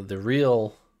then the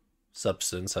real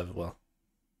substance of, well,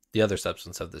 the other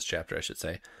substance of this chapter, I should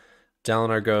say.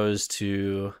 Dalinar goes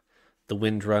to the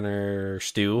Windrunner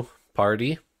stew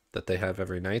party that they have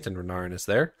every night, and Renarin is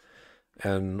there.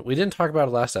 And we didn't talk about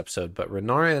it last episode, but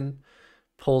Renarin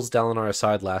pulls Dalinar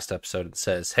aside last episode and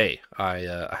says, hey,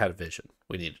 I had a vision.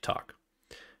 We need to talk.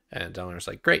 And Dalinar's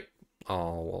like, great.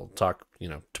 We'll talk,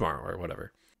 tomorrow or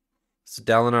whatever. So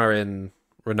Dalinar and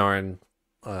Renarin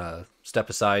step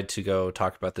aside to go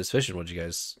talk about this vision. What do you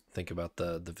guys think about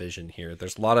the vision here?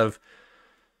 There's a lot of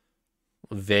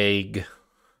vague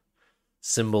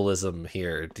symbolism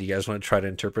here. Do you guys want to try to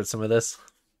interpret some of this?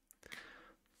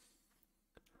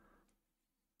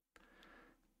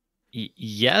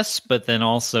 Yes, but then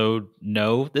also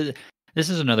no. This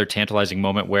is another tantalizing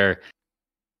moment where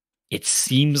it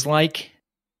seems like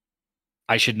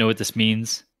I should know what this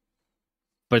means.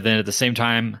 But then at the same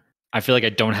time, I feel like I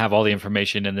don't have all the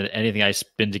information, and that anything I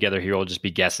spin together here will just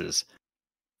be guesses.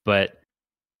 But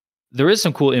there is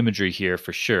some cool imagery here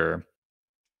for sure.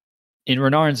 In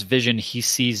Renarin's vision, he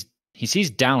sees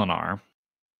Dalinar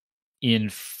in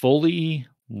fully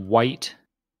white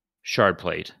shard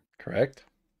plate. Correct.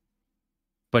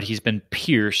 But he's been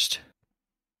pierced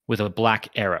with a black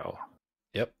arrow.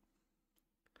 Yep.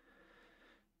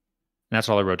 And that's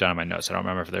all I wrote down in my notes. I don't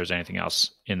remember if there was anything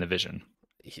else in the vision.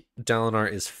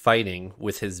 Dalinar is fighting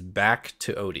with his back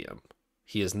to Odium.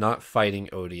 He is not fighting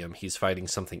Odium. He's fighting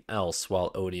something else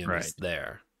while Odium is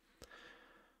there.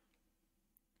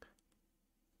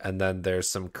 And then there's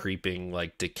some creeping,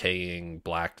 like, decaying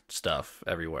black stuff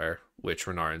everywhere, which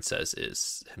Renarin says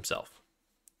is himself.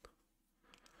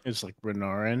 It's like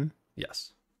Renarin?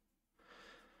 Yes.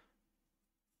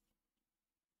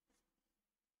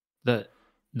 The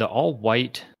all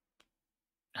white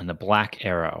and the black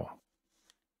arrow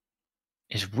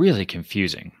is really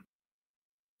confusing.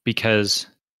 Because,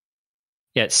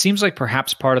 yeah, it seems like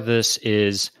perhaps part of this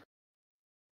is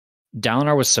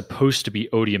Dalinar was supposed to be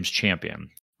Odium's champion,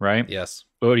 right? Yes.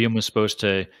 Odium was supposed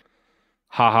to,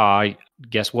 haha,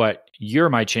 guess what? You're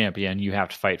my champion. You have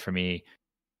to fight for me.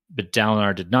 But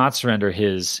Dalinar did not surrender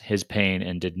his pain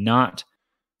and did not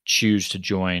choose to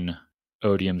join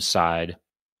Odium's side.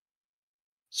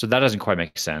 So that doesn't quite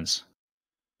make sense.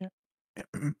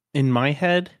 In my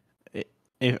head,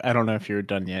 I don't know if you're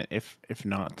done yet. If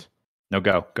not, no,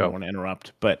 go. I don't want to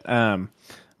interrupt, but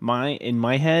in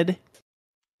my head,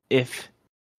 if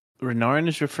Renarin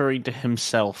is referring to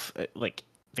himself, like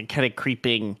the kind of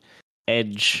creeping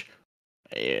edge,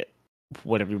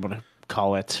 whatever you want to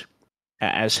call it,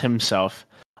 as himself,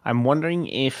 I'm wondering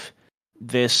if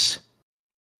this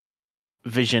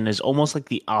vision is almost like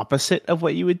the opposite of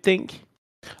what you would think.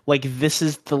 Like this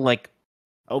is the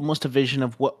almost a vision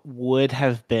of what would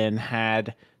have been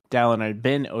had Dalinar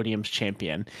been Odium's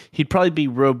champion. He'd probably be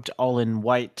robed all in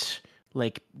white,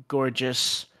 like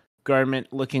gorgeous garment,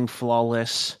 looking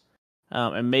flawless.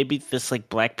 And maybe this like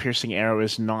black piercing arrow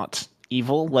is not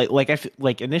evil.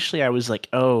 Like initially I was like,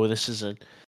 oh, this is a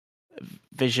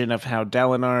vision of how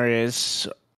Dalinar is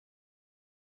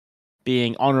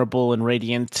being honorable and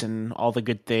radiant and all the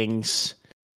good things.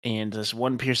 And this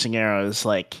one piercing arrow is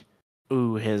like,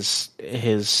 ooh, his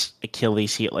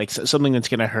Achilles heel, like something that's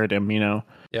gonna hurt him, you know.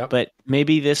 Yeah. But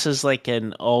maybe this is like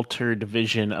an altered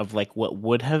vision of like what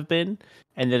would have been,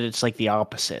 and that it's like the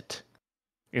opposite,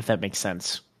 if that makes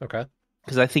sense. Okay.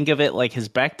 Because I think of it like his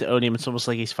back to Odium, it's almost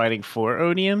like he's fighting for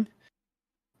Odium,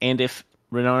 and if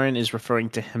Renarin is referring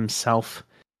to himself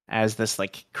as this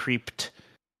like creeped,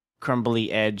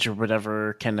 crumbly edge or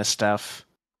whatever kind of stuff,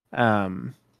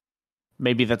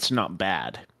 maybe that's not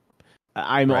bad.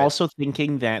 I'm also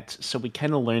thinking that, so we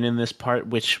kind of learn in this part,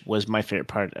 which was my favorite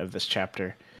part of this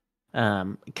chapter,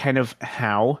 kind of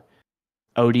how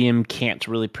Odium can't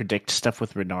really predict stuff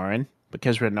with Renarin,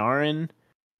 because Renarin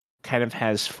kind of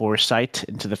has foresight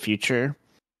into the future.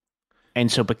 And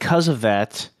so because of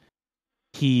that,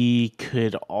 he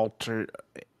could alter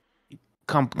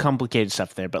complicated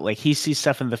stuff there, but like he sees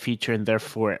stuff in the future and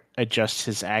therefore adjusts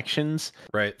his actions.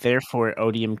 Right. Therefore,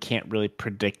 Odium can't really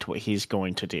predict what he's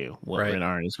going to do, what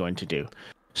Renarin is going to do.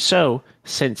 So,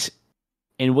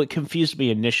 and what confused me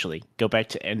initially, go back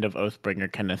to End of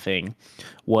Oathbringer kind of thing,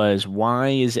 was why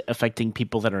is it affecting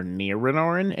people that are near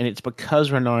Renarin? And it's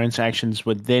because Renarin's actions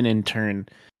would then in turn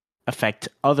affect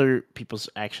other people's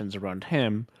actions around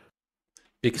him.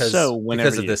 Because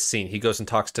of this scene, he goes and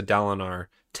talks to Dalinar,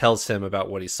 tells him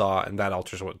about what he saw, and that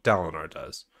alters what Dalinar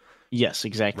does. Yes,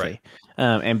 exactly.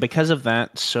 Right. And because of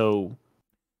that,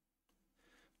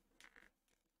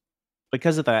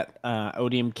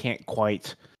 Odium can't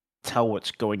quite tell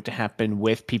what's going to happen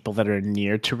with people that are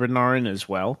near to Renarin as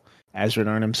well as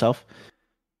Renarin himself.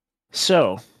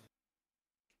 So,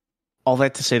 all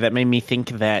that to say, that made me think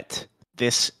that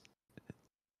this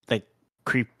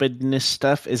creepiness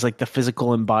stuff is like the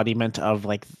physical embodiment of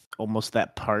like almost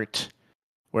that part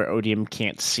where Odium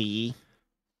can't see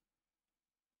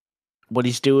what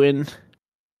he's doing.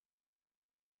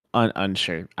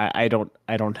 Unsure. I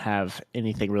don't have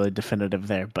anything really definitive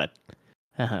there, but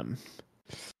I'm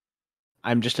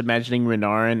just imagining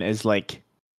Renarin as like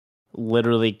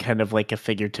literally kind of like a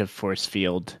figurative force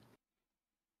field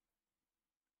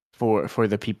for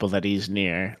the people that he's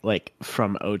near, like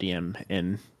from Odium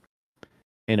in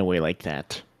a way like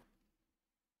that.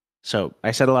 So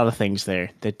I said a lot of things there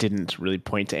that didn't really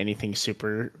point to anything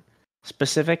super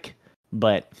specific,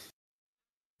 but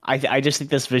I just think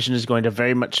this vision is going to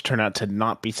very much turn out to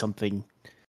not be something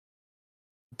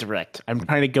direct. I'm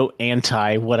trying to go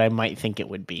anti what I might think it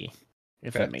would be,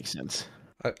 if Okay. that makes sense.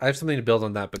 I have something to build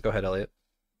on that, but go ahead, Elliot.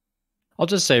 I'll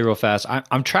just say real fast.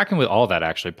 I'm tracking with all that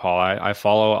actually, Paul. I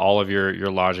follow all of your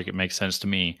logic. It makes sense to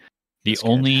me. The That's good.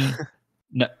 only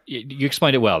no, you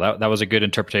explained it well. That was a good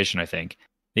interpretation, I think.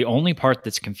 The only part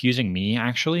that's confusing me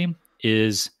actually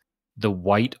is the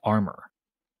white armor.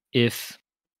 If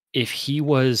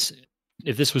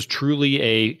this was truly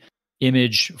a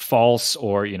image false,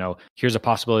 or here's a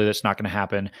possibility that's not going to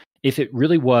happen. If it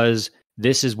really was,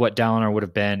 this is what Dalinar would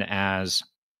have been as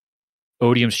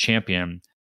Odium's champion.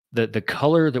 The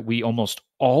color that we almost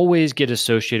always get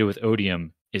associated with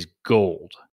Odium is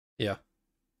gold. Yeah.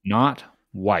 Not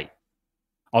white.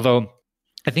 Although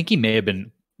I think he may have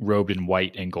been robed in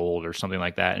white and gold or something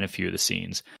like that in a few of the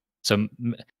scenes. So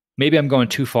maybe I'm going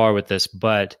too far with this,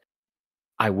 but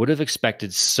I would have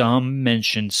expected some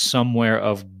mention somewhere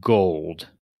of gold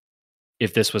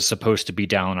if this was supposed to be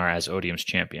Dalinar as Odium's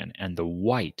champion. And the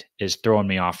white is throwing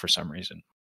me off for some reason.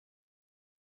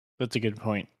 That's a good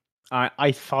point.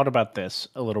 I thought about this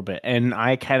a little bit, and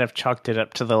I kind of chalked it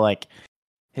up to the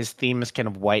his theme is kind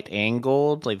of white and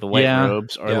gold, like the white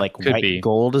robes, or white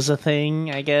gold is a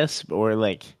thing, I guess, or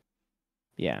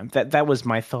that was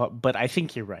my thought. But I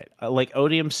think you're right.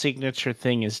 Odium's signature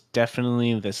thing is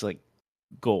definitely this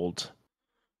gold.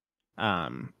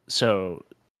 So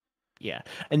yeah,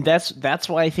 and that's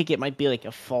why I think it might be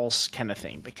a false kind of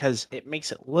thing, because it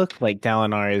makes it look like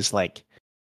Dalinar is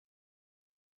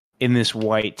in this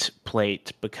white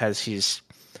plate because he's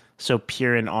so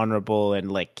pure and honorable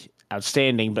and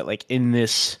outstanding, but in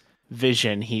this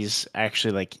vision he's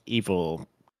actually evil,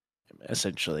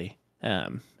 essentially,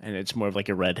 and it's more of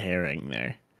a red herring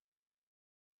there.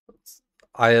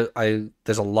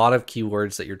 There's a lot of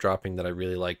keywords that you're dropping that I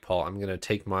really like, Paul. I'm gonna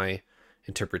take my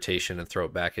interpretation and throw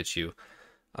it back at you.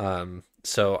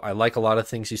 So I like a lot of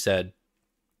things you said.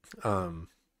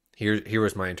 Here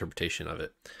was my interpretation of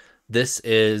it. This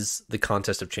is the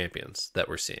contest of champions that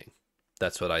we're seeing.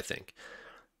 That's what I think.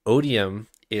 Odium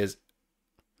is,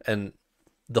 and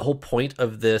the whole point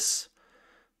of this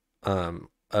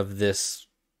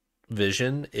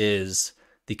vision is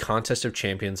the contest of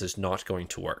champions is not going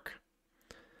to work,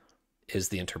 is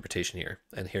the interpretation here.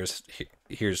 And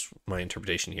here's my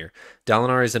interpretation here.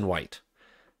 Dalinar is in white,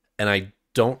 and I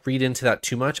don't read into that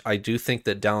too much. I do think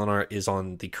that Dalinar is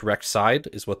on the correct side,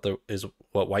 is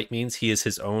what white means. He is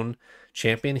his own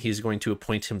champion. He's going to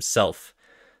appoint himself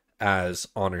as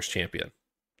Honor's champion.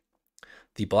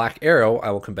 The Black Arrow,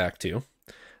 I will come back to.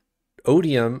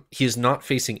 Odium, he is not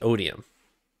facing Odium.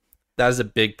 That is a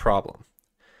big problem,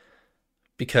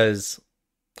 because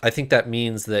I think that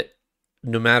means that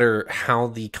no matter how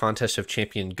the contest of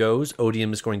champion goes,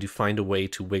 Odium is going to find a way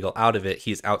to wiggle out of it.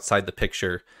 He's outside the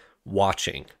picture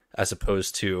watching, as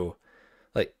opposed to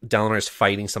Dalinar is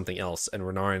fighting something else, and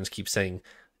Renarans keep saying,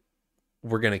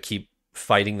 we're going to keep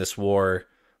fighting this war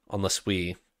unless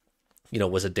we,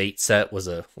 was a date set,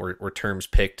 were terms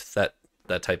picked, that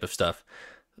type of stuff.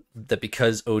 That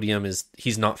because Odium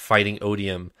he's not fighting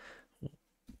Odium,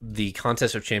 the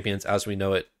contest of champions as we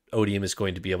know it, Odium is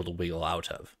going to be able to wiggle out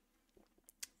of.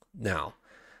 Now,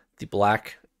 the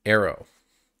Black Arrow.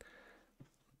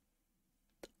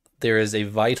 There is a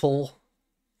vital,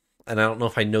 and I don't know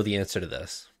if I know the answer to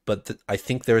this, but I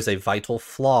think there is a vital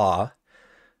flaw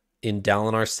in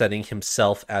Dalinar setting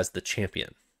himself as the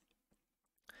champion.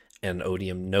 And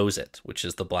Odium knows it, which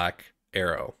is the Black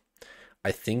Arrow.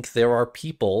 I think there are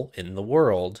people in the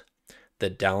world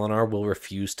that Dalinar will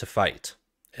refuse to fight,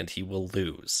 and he will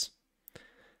lose.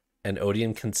 And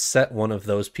Odium can set one of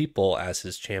those people as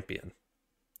his champion.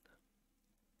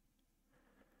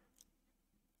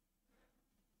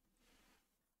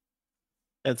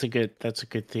 That's a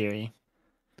good theory.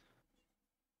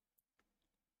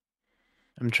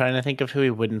 I'm trying to think of who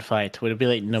he wouldn't fight. Would it be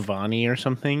Navani or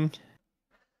something?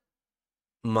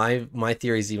 My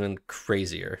theory is even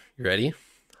crazier. You ready?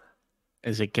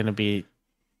 Is it gonna be?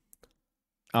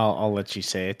 I'll let you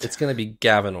say it. It's gonna be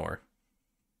Gavinor.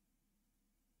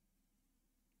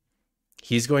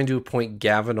 He's going to appoint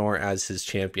Gavinor as his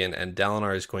champion, and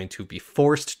Dalinar is going to be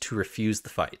forced to refuse the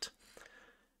fight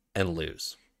and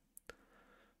lose.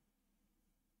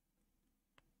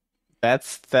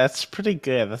 That's pretty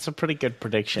good. That's a pretty good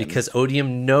prediction. Because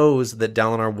Odium knows that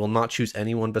Dalinar will not choose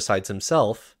anyone besides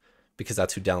himself, because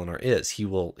that's who Dalinar is. He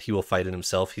will fight it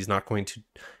himself. He's not going to,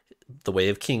 the way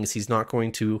of kings, he's not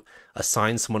going to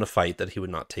assign someone a fight that he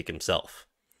would not take himself.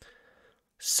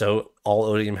 So all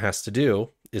Odium has to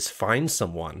do is find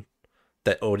someone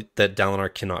that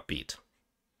Dalinar cannot beat,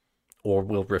 or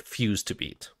will refuse to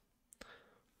beat.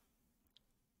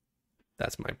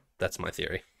 That's my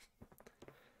theory.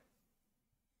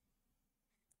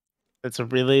 That's a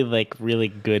really really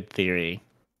good theory.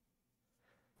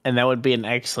 And that would be an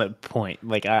excellent point.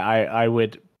 Like I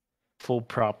would full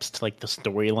props to like the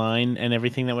storyline and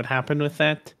everything that would happen with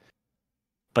that.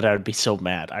 But I would be so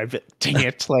mad. Dang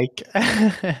it, like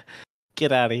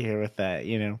get out of here with that,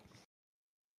 you know.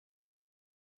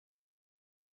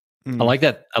 I like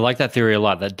that. I like that theory a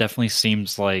lot. That definitely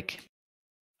seems like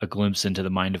a glimpse into the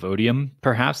mind of Odium.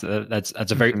 Perhaps that's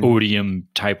a very Odium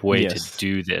type way to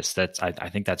do this. I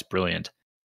think that's brilliant.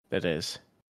 That is.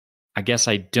 I guess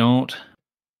I don't.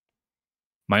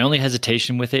 My only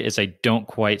hesitation with it is I don't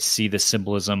quite see the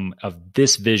symbolism of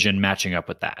this vision matching up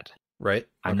with that. Right.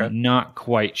 Okay. I'm not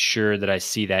quite sure that I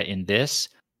see that in this,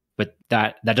 but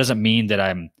that doesn't mean that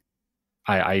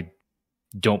I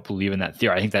don't believe in that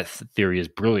theory. I think that theory is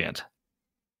brilliant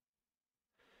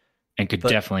and could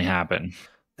definitely happen.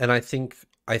 And I think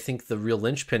the real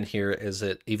linchpin here is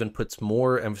it even puts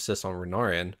more emphasis on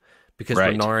Renarin, because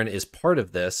Renarin is part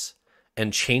of this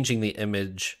and changing the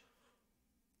image,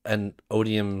 and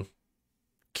Odium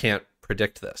can't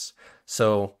predict this.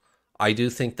 So I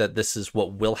do think that this is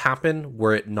what will happen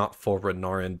were it not for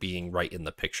Renarin being right in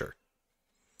the picture.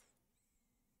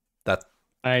 That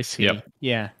I see. Yep.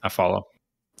 Yeah. I follow.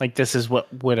 Like this is what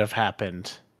would have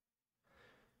happened.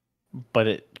 But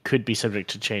it could be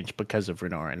subject to change because of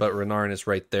Renarin. But Renarin is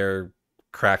right there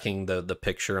cracking the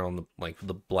picture on the like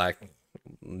the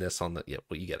blackness on the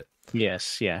well, you get it.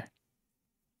 Yes, yeah.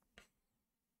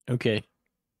 Okay.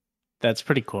 That's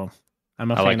pretty cool. I'm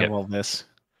a fan of all this.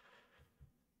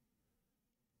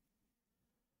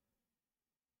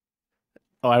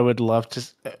 Oh, I would love to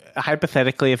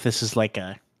hypothetically, if this is like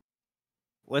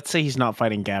let's say he's not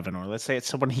fighting Gavin, or let's say it's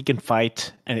someone he can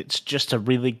fight and it's just a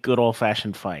really good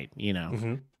old-fashioned fight, you know.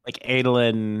 Mm-hmm. Like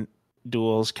Adolin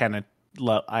duels kind of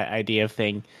idea of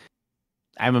thing.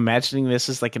 I'm imagining this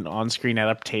as like an on-screen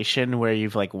adaptation where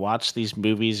you've like watched these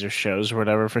movies or shows or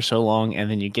whatever for so long,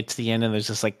 and then you get to the end and there's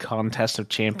this like contest of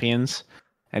champions,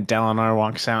 and Dalinar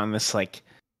walks out in this like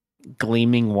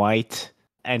gleaming white,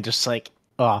 and just like,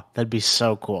 oh, that'd be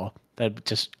so cool. That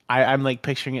just I'm like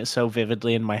picturing it so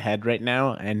vividly in my head right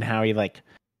now, and how he like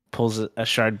pulls a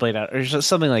shard blade out or just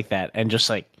something like that, and just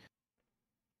like,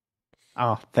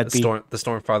 oh, the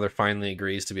Stormfather finally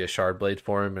agrees to be a shard blade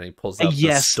for him, and he pulls out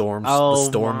the storm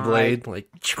blade, like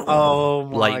oh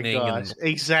my lightning gosh.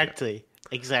 Exactly.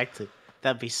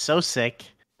 That'd be so sick.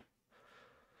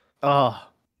 Oh,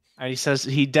 and he says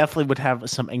he definitely would have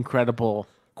some incredible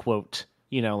quote,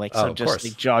 you know, like some just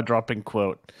like jaw dropping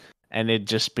quote. And it'd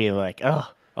just be like,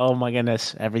 oh my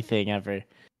goodness, everything ever.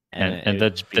 And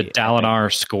the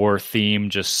Dalinar score theme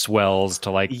just swells to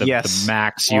like the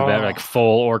max you've ever, like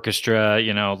full orchestra,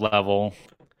 you know, level.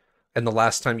 And the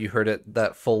last time you heard it,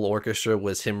 that full orchestra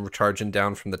was him charging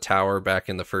down from the tower back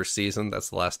in the first season. That's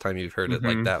the last time you've heard it,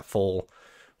 like that full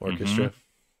orchestra.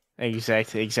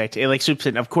 Exactly. It like swoops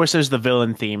in. Of course, there's the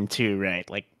villain theme too, right?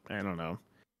 Like, I don't know.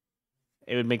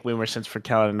 It would make way more sense for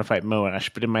Kaladin to fight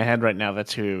Moash, but in my head right now,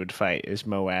 that's who he would fight, is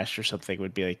Moash or something. It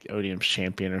would be like Odium's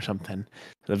champion or something.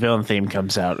 The villain theme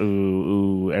comes out,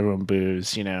 ooh, everyone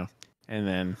boos, you know, and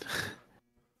then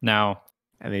and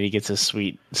then he gets a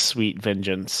sweet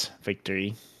vengeance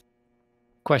victory.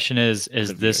 Question is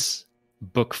this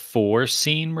book 4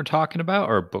 scene we're talking about,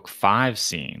 or book 5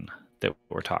 scene that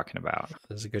we're talking about?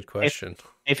 That's a good question.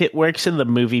 If it works in the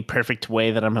movie perfect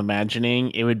way that I'm imagining,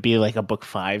 it would be like a book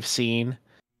 5 scene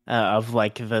of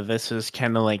like this is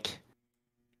kind of like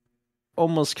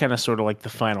almost kind of sort of like the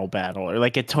final battle, or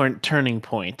like a turning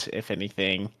point, if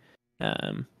anything.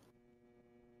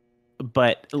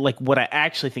 But like what I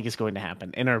actually think is going to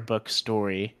happen in our book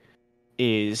story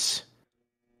is,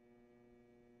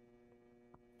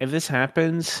 if this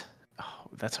happens,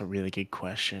 that's a really good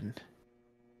question.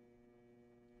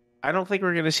 I don't think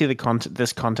we're going to see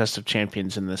this contest of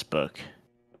champions in this book.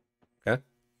 Okay.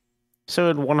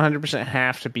 So it 100%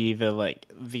 have to be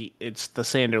it's the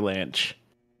Sanderlanche.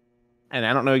 And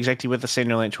I don't know exactly what the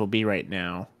Sanderlanche will be right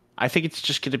now. I think it's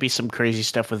just going to be some crazy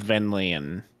stuff with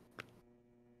Venli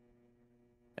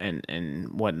and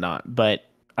whatnot. But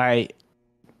if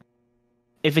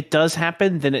it does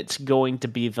happen, then it's going to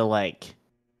be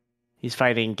he's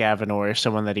fighting Gavin, or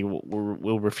someone that he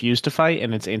will refuse to fight,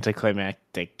 and it's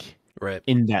anticlimactic, right?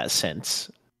 In that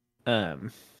sense.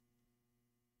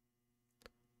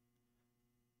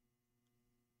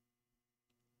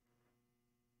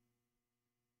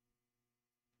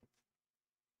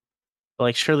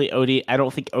 Like, surely I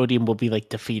don't think Odium will be like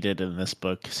defeated in this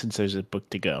book, since there's a book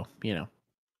to go, you know.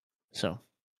 So,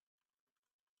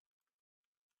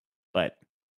 but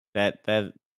that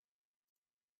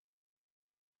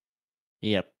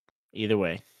yep. Either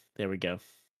way, there we go.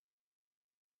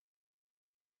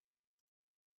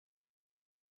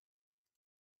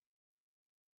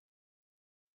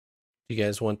 You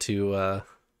guys want to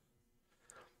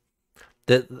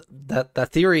that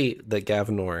theory that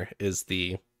Gavinor is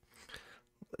the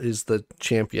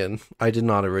champion. I did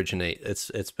not originate.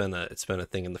 It's been a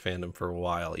thing in the fandom for a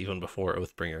while, even before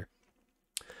Oathbringer.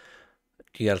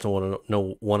 You guys want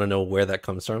to know where that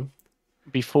comes from?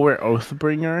 Before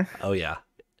Oathbringer? Oh yeah.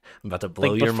 I'm about to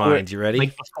blow your mind. You ready?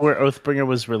 Like before Oathbringer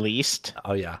was released?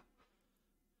 Oh yeah.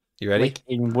 You ready? Like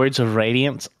in Words of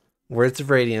Radiance? Words of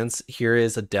Radiance, here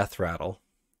is a death rattle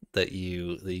that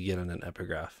you get in an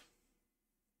epigraph.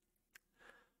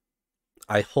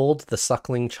 I hold the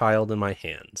suckling child in my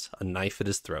hands, a knife at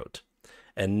his throat,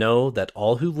 and know that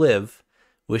all who live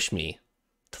wish me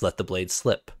to let the blade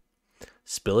slip,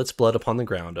 spill its blood upon the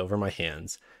ground over my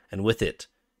hands, and with it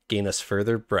gain us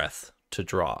further breath to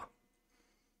draw.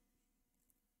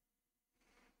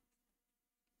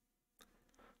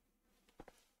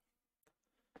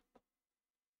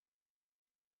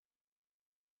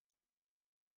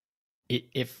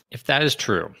 If that is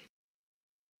true,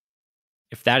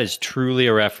 if that is truly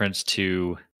a reference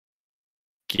to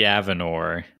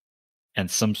Gavinor and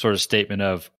some sort of statement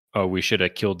of, oh, we should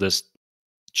have killed this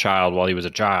child while he was a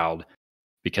child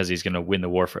because he's going to win the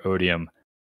war for Odium,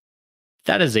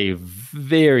 that is a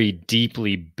very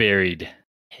deeply buried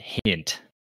hint.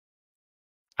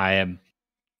 I am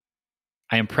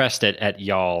impressed at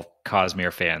y'all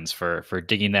Cosmere fans for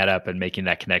digging that up and making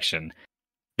that connection.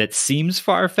 That seems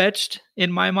far-fetched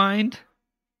in my mind,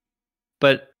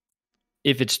 but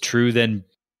if it's true, then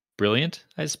brilliant,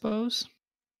 I suppose.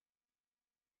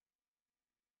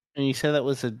 And you said that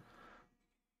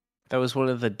was one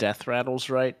of the death rattles,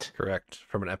 right? Correct,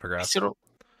 from an epigraph. I still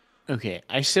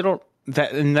don't.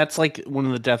 And that's like one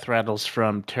of the death rattles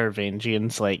from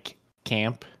Taravangian's like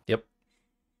camp. Yep.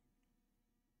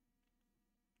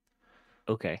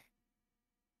 Okay.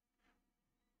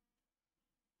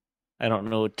 I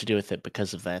don't know what to do with it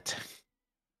because of that.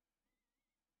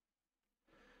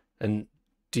 And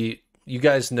do you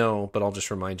guys know, but I'll just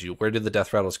remind you, where did the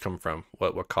death rattles come from?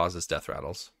 What causes death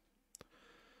rattles?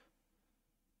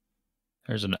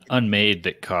 There's an unmade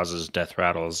that causes death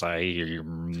rattles.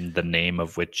 The name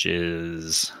of which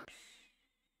is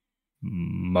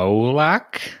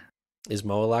Molak. Is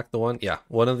Molak the one? Yeah,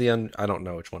 one of the I don't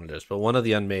know which one it is, but one of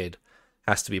the unmade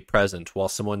has to be present while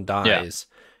someone dies,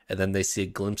 and then they see a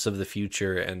glimpse of the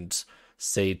future and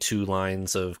say 2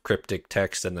 lines of cryptic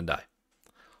text and then die.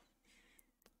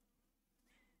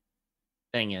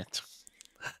 Dang it.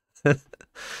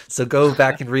 So go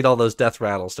back and read all those death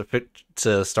rattles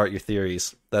to start your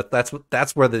theories. That's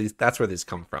where these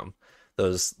come from.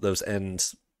 Those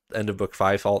end of book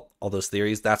 5, all those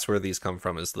theories. That's where these come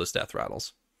from, is those death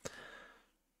rattles.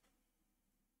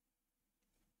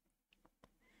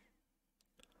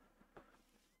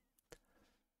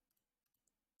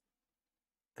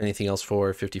 Anything else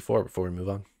for 54 before we move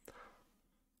on?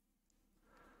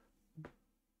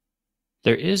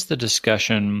 There is the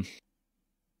discussion.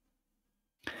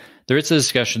 There is a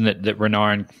discussion that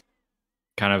Renarin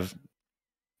kind of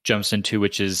jumps into,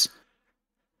 which is,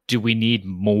 do we need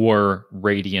more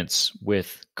Radiance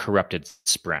with corrupted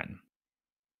Spren?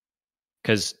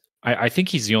 Because I think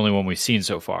he's the only one we've seen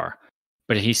so far,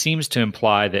 but he seems to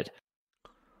imply that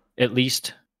at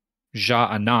least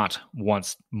Ja-Anat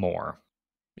wants more.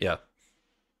 Yeah.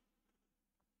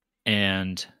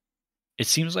 And it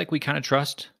seems like we kind of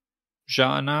trust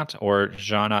Ja-Anat, or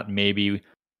Ja-Anat maybe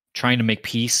trying to make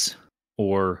peace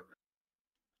or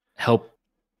help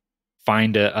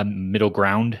find a middle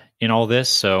ground in all this.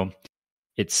 So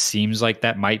it seems like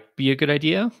that might be a good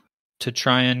idea to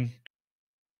try and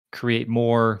create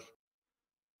more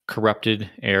corrupted,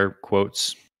 air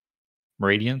quotes,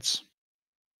 Radiance.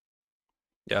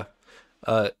 Yeah.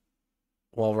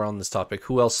 While we're on this topic,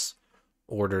 who else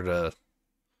ordered a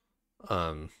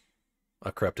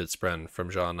corrupted Spren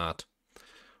from Ja-Anat?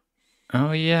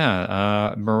 Oh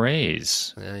yeah,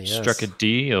 Mraize struck a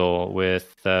deal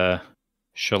with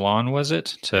Shallan, was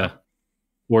it, to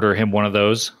order him one of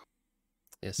those?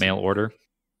 Yes, mail order.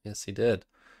 Yes, he did.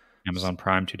 Amazon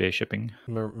Prime 2-day shipping.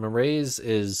 Mraize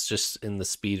is just in the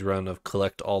speed run of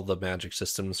collect all the magic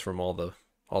systems from all the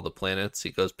planets.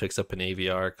 He goes, picks up an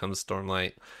AVR, comes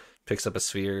Stormlight, picks up a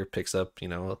sphere, picks up,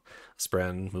 a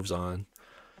Spren, moves on.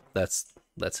 That's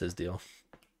his deal.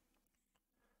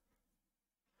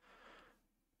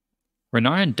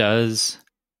 Renarin does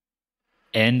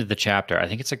end the chapter. I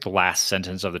think it's like the last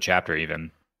sentence of the chapter,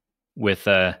 even, with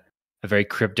a very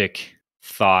cryptic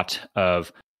thought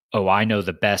of, oh, I know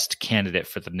the best candidate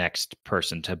for the next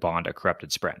person to bond a corrupted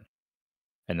Spren.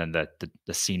 And then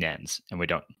the scene ends, and we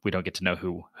don't get to know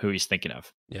who he's thinking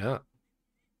of. Yeah.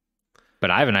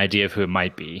 but I have an idea of who it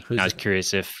might be. Who's I was it-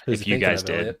 curious Who's if you thinking guys of,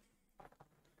 did. Elliot?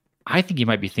 I think you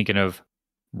might be thinking of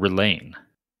Relaine.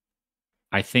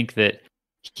 I think that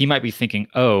he might be thinking,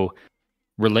 oh,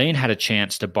 Relaine had a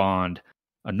chance to bond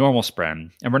a normal Spren,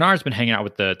 and Renard's been hanging out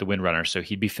with the Windrunner, so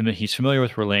he's familiar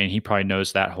with Relaine. He probably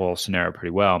knows that whole scenario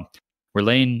pretty well.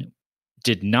 Relaine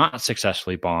did not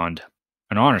successfully bond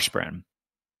an Honor Spren,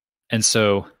 and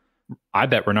so I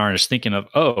bet Renard is thinking of,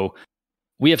 oh,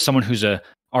 we have someone who's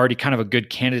already kind of a good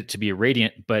candidate to be a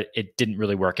Radiant, but it didn't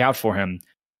really work out for him.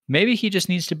 Maybe he just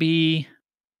needs to be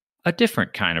a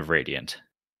different kind of Radiant.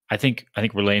 I think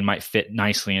Relaine might fit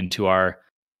nicely into our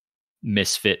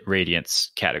misfit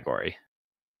Radiance category.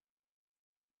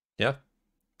 Yeah.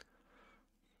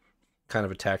 Kind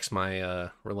of attacks my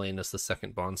Relaine as the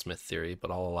second bondsmith theory,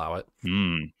 but I'll allow it.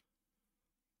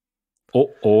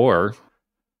 Or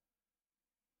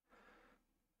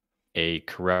a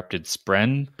corrupted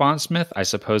Spren bondsmith. I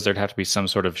suppose there'd have to be some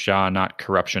sort of not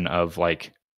corruption of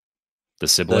like the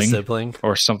sibling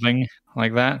or something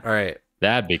like that. All right.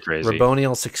 That'd be crazy.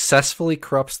 Raboniel successfully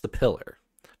corrupts the pillar,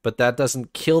 but that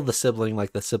doesn't kill the sibling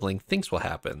like the sibling thinks will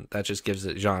happen. That just gives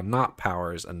it not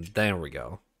powers, and there we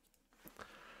go.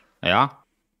 Yeah.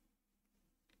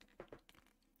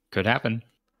 Could happen.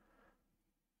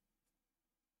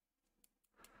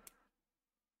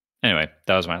 Anyway,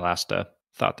 that was my last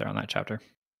thought there on that chapter.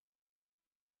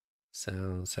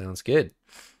 Sounds good.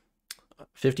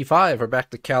 55, we're back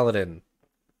to Kaladin.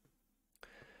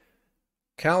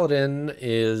 Kaladin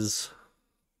is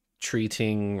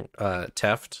treating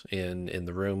Teft in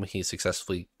the room. He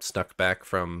successfully snuck back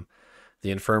from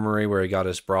the infirmary where he got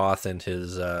his broth and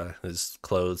his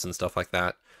clothes and stuff like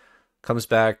that. Comes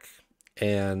back,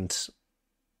 and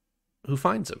who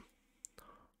finds him?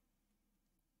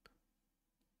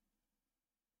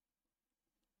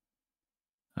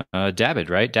 Dabbid,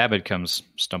 right? Dabbid comes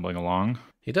stumbling along.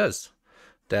 He does.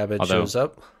 Dabbid shows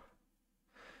up.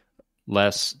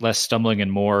 Less stumbling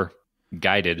and more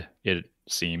guided, it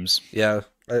seems. Yeah,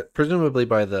 presumably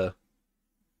by the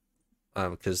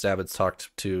because Dabbid's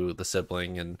talked to the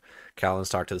sibling and Kaladin's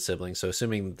talked to the sibling. So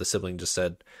assuming the sibling just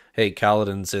said, "Hey,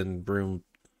 Kaladin's in room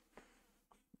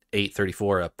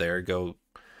 834 up there. Go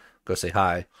say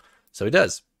hi." So he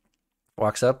does.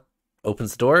 Walks up,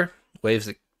 opens the door, waves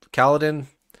at Kaladin,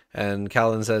 and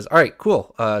Kaladin says, "All right,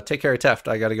 cool. Take care of Teft.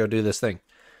 I got to go do this thing."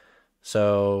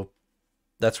 So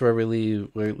that's where we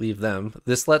leave them.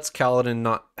 This lets Kaladin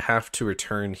not have to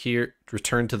return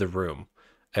to the room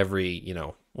every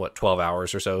 12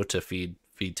 hours or so to feed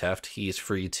Teft. He's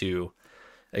free to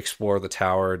explore the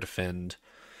tower, defend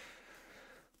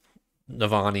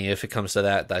Navani if it comes to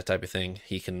that type of thing.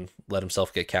 He can let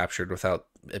himself get captured without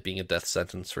it being a death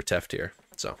sentence for Teft here.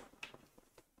 So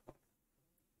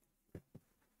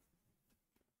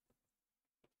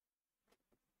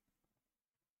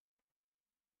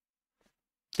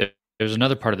there's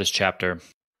another part of this chapter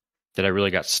that I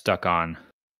really got stuck on.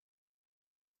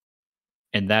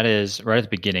 And that is right at the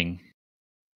beginning.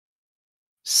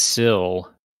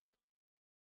 Syl,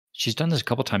 she's done this a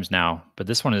couple times now, but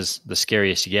this one is the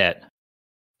scariest yet.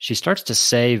 She starts to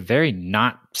say very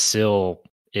not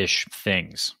Syl-ish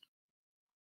things.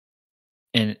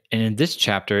 And in this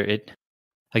chapter, it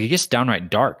gets downright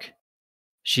dark.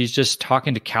 She's just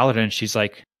talking to Kaladin, and she's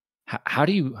like, how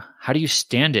do you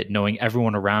stand it knowing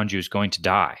everyone around you is going to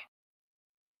die?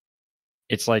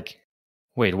 It's like,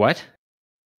 wait, what?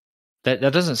 That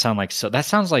doesn't sound like Syl. That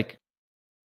sounds like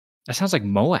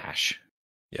Moash,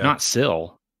 not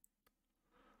Syl.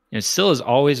 Syl has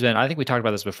always been, I think we talked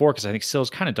about this before, because I think Syl's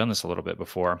kind of done this a little bit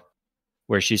before,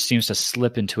 where she seems to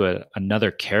slip into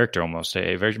another character almost,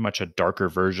 a very much a darker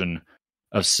version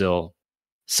of Syl.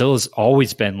 Syl has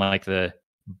always been like the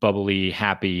bubbly,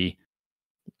 happy,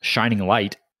 shining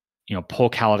light, pull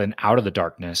Kaladin out of the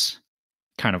darkness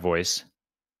kind of voice.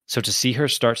 So to see her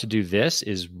start to do this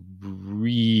is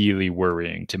really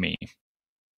worrying to me.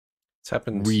 It's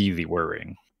happened. Really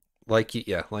worrying. Like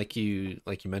you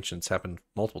mentioned, it's happened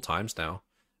multiple times now.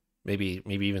 Maybe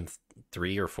even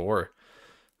 3 or 4.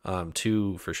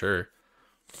 2 for sure.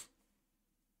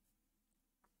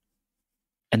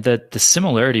 And the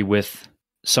similarity with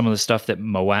some of the stuff that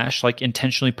Moash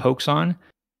intentionally pokes on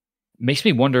makes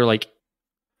me wonder, we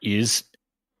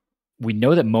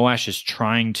know that Moash is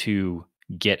trying to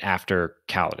get after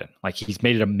Kaladin. He's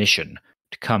made it a mission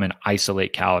to come and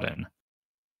isolate Kaladin.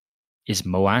 Is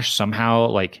Moash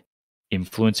somehow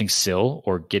influencing Syl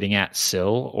or getting at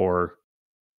Syl, or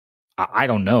I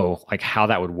don't know how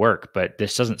that would work, but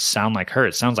this doesn't sound like her.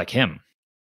 It sounds like him.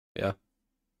 Yeah.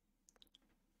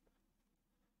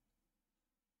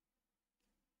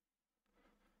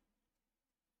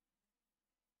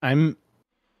 I'm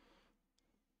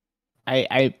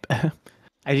I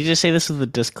I need to say this with a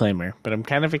disclaimer, but I'm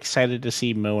kind of excited to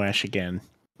see Moash again.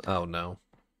 Oh no.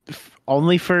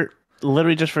 Only for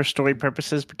literally just for story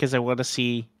purposes, because I want to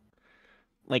see,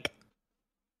 like,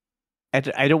 I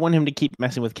don't want him to keep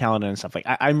messing with Kaladin and stuff. Like,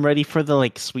 I'm ready for the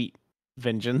like sweet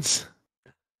vengeance,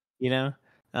 you know.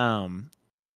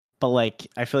 But like,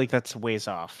 I feel like that's ways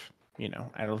off. You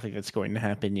know, I don't think that's going to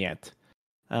happen yet.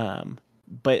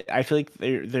 But I feel like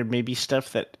there may be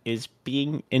stuff that is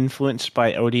being influenced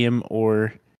by Odium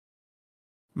or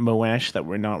Moash that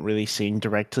we're not really seeing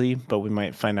directly, but we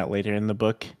might find out later in the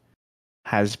book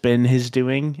has been his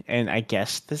doing, and I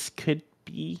guess this could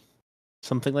be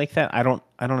something like that. I don't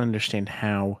understand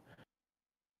how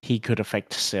he could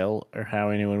affect Syl, or how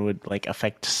anyone would like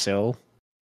affect Syl,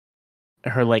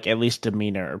 her like at least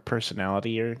demeanor or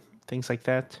personality or things like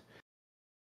that.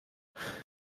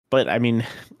 But I mean,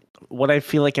 what I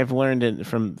feel like I've learned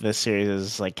from this series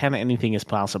is like kind of anything is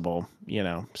possible, you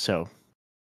know. So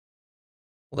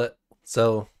let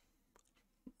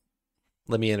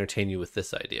me entertain you with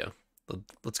this idea.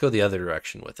 Let's go the other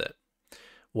direction with it.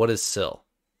 What is Syl?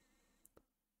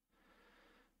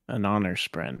 an honor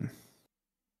spren.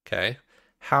 Okay.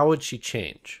 How would she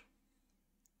change?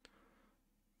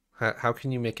 How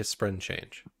can you make a spren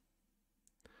change?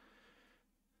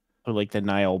 Or like the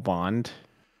Nile bond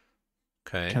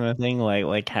Okay. kind of thing,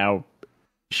 like how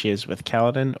she is with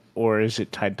Kaladin, or is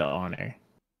it tied to honor?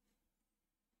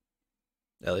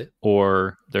 Elliot?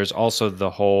 Or there's also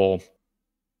the whole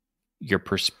your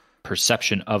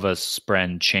perception of a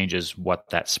spren changes what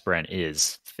that spren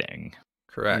is thing.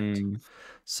 Correct.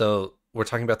 So we're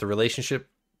talking about the relationship,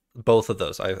 both of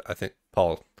those. I think,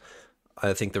 Paul,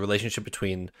 I think the relationship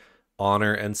between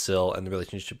Honor and Syl and the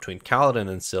relationship between Kaladin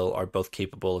and Syl are both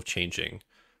capable of changing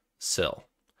Syl.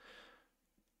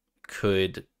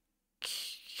 Could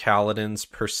Kaladin's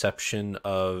perception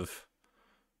of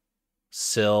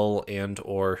Syl and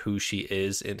or who she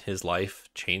is in his life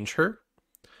change her?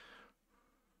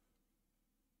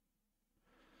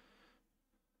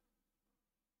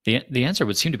 The answer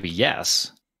would seem to be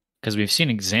yes, because we've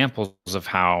seen examples of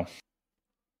how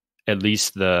at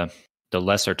least the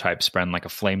lesser type spren, like a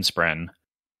flame spren,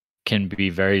 can be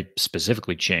very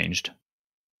specifically changed.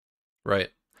 Right.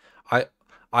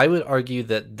 I would argue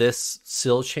that this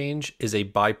Syl change is a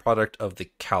byproduct of the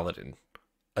Kaladin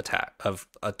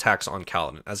attacks on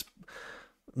Kaladin. As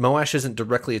Moash isn't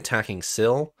directly attacking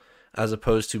Syl, as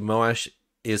opposed to Moash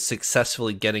is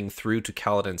successfully getting through to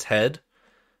Kaladin's head,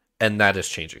 and that is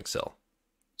changing Syl.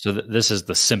 So this is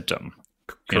the symptom,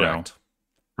 Correct,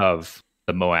 of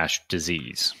the Moash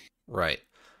disease. Right.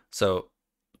 So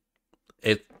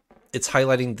it's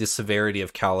highlighting the severity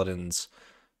of Kaladin's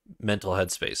mental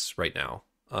headspace right now,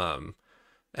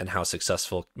 and how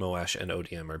successful Moash and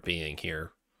Odium are being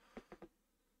here.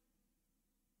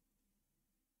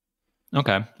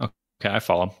 Okay, I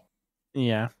follow.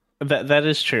 Yeah, that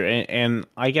is true, and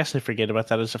I guess I forget about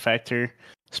that as a factor,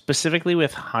 specifically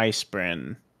with high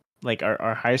spren. Like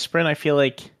our high spren, I feel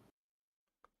like,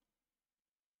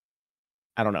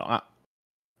 I don't know.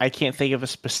 I can't think of a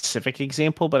specific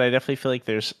example, but I definitely feel like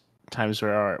there's times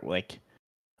where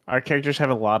our characters have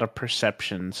a lot of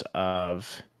perceptions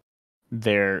of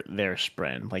their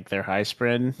spren, like their high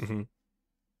spren, Mm-hmm.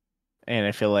 and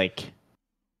I feel like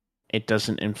it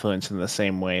doesn't influence in the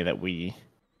same way that we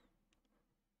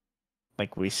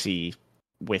see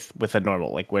with a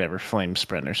normal, like whatever, flame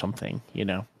spren or something, you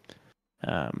know.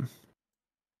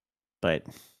 But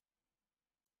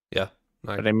Yeah.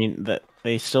 but I mean that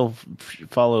they still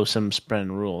follow some spren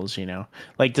rules, you know.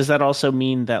 Like, does that also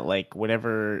mean that like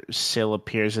whenever Syl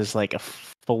appears as like a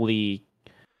fully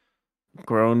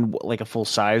grown, like a full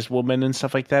size woman and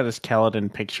stuff like that, is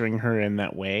Kaladin picturing her in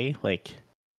that way, like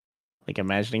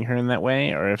imagining her in that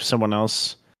way, or if someone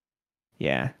else?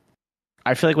 Yeah,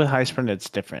 I feel like with high spren it's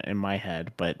different in my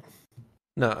head, but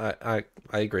No, I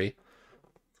agree.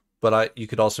 But you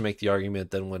could also make the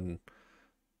argument that when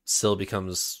Syl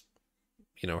becomes,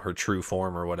 her true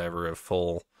form or whatever, of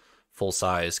full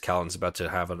size, Kaladin's about to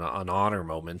have an honor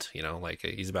moment, like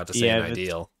he's about to say an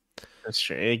ideal. That's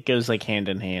true. It goes like hand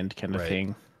in hand kind of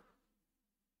thing.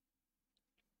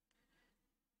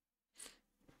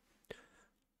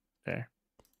 Fair.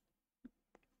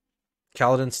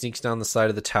 Kaladin sneaks down the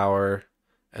side of the tower,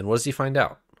 and what does he find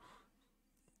out?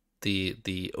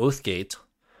 The Oath Gate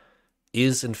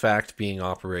is in fact being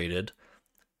operated,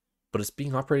 but it's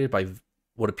being operated by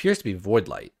what appears to be void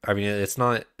light. I mean, it's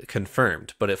not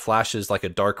confirmed, but it flashes like a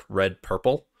dark red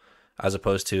purple, as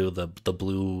opposed to the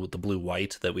blue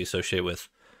white that we associate with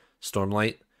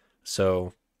Stormlight.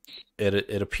 So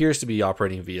it appears to be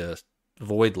operating via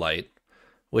void light,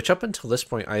 which up until this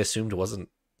point I assumed wasn't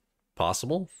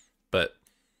possible, but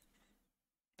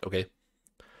okay.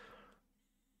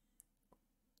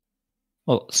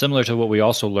 Well, similar to what we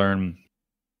also learn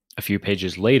a few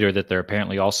pages later, that they're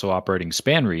apparently also operating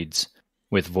span reeds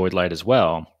with Void Light as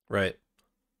well. Right.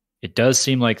 It does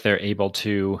seem like they're able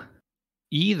to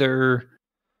either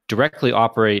directly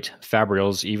operate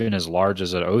Fabrials even as large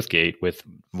as an Oathgate with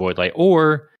Void Light,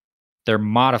 or they're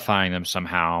modifying them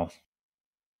somehow.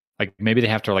 Like maybe they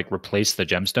have to like replace the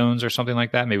gemstones or something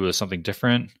like that, maybe with something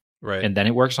different. Right. And then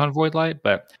it works on Void Light.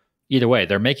 But either way,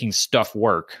 they're making stuff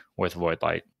work with Void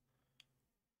Light.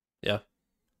 Yeah.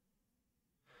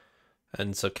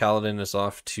 And so Kaladin is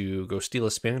off to go steal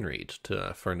a span reed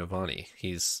for Navani.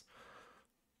 He's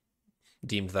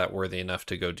deemed that worthy enough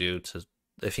to go do to,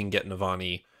 if he can get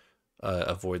Navani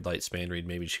a Void Light span reed,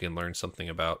 maybe she can learn something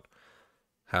about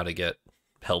how to get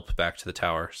help back to the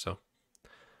tower. So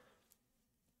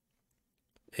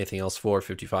anything else for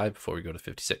 55 before we go to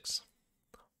 56?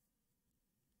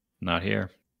 Not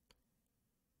here.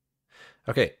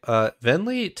 Okay,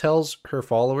 Venli tells her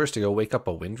followers to go wake up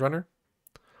a Windrunner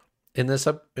in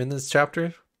this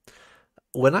chapter.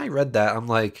 When I read that, I'm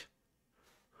like,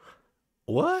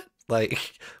 what?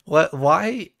 Like, what?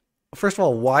 Why? First of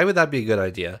all, why would that be a good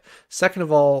idea? Second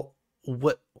of all,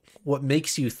 what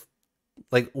makes you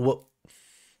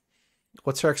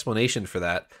what's her explanation for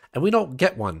that? And we don't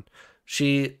get one.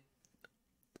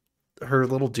 Her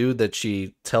little dude that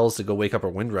she tells to go wake up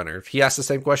her Windrunner, he asks the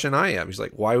same question I am. He's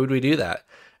like, why would we do that?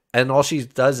 And all she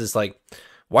does is like,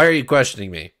 why are you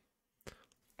questioning me?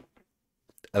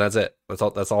 And that's it.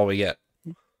 That's all we get.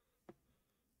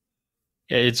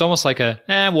 It's almost like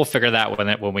we'll figure that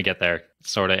when we get there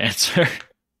sort of answer.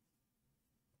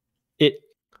 It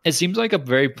seems like a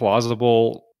very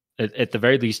plausible, at the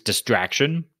very least,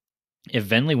 distraction. If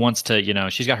Venli wants to,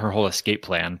 she's got her whole escape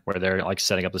plan where they're like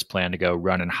setting up this plan to go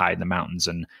run and hide in the mountains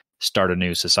and start a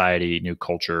new society, new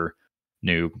culture,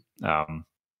 new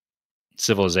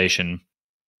civilization.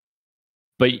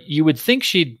 But you would think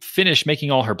she'd finish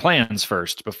making all her plans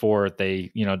first before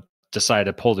they, decide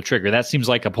to pull the trigger. That seems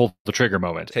like a pull the trigger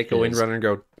moment. Take a Windrunner and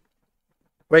go,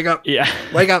 wake up. Yeah.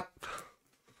 Wake up.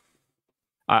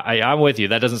 I'm with you.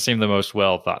 That doesn't seem the most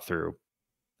well thought through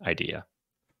idea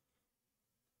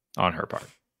on her part.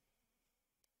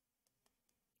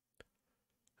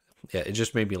 Yeah, it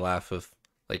just made me laugh of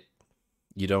like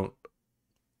you don't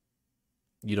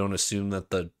assume that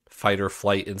the fight or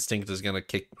flight instinct is gonna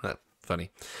kick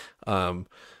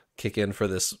in for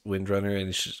this Windrunner,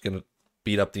 and she's gonna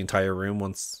beat up the entire room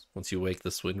once you wake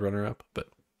this Windrunner up. But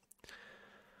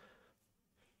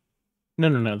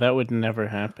no, that would never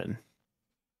happen.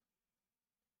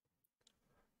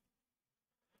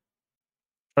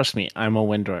 Trust me, I'm a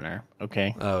Windrunner,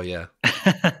 okay? Oh, yeah.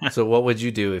 So what would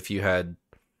you do if you had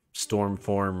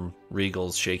Stormform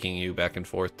Regals shaking you back and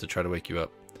forth to try to wake you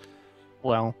up?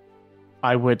 Well,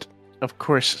 I would, of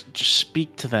course, just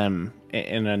speak to them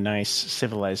in a nice,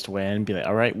 civilized way and be like,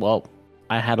 all right, well,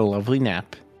 I had a lovely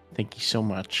nap. Thank you so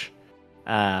much.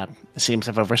 It seems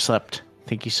I've overslept.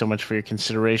 Thank you so much for your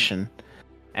consideration.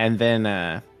 And then,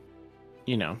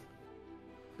 be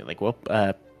like, well,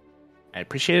 I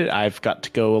appreciate it. I've got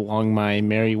to go along my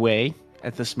merry way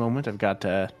at this moment. I've got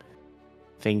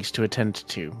things to attend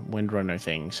to, Windrunner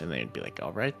things. And they'd be like,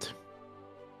 all right.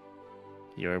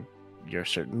 You're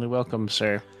certainly welcome,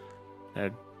 sir.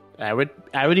 I would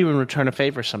even return a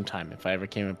favor sometime if I ever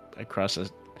came across a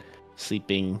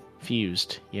sleeping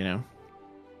fused,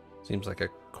 Seems like a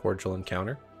cordial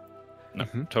encounter. No,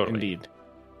 totally. Indeed.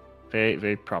 Very,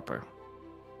 very proper.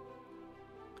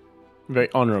 Very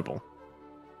honorable.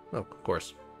 Oh, of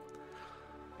course.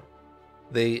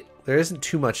 There isn't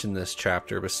too much in this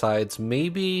chapter besides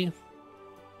maybe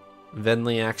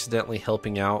Venli accidentally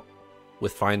helping out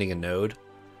with finding a node.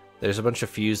 There's a bunch of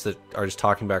Fuse that are just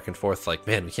talking back and forth like,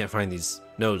 man, we can't find these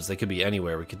nodes. They could be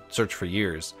anywhere. We could search for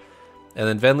years. And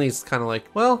then Venli's kind of like,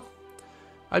 well,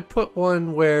 I'd put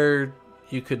one where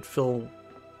you could fill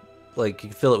it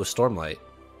with Stormlight.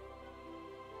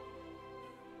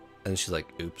 And she's like,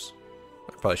 oops.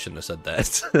 I probably shouldn't have said that.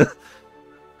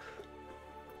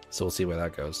 So we'll see where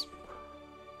that goes.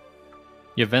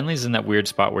 Yeah, Venli's in that weird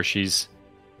spot where she's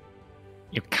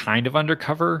kind of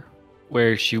undercover,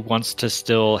 where she wants to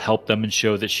still help them and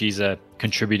show that she's a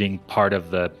contributing part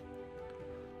of the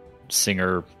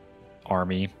Singer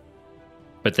army.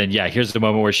 But then, here's the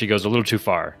moment where she goes a little too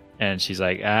far. And she's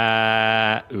like,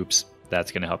 oops,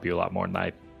 that's going to help you a lot more than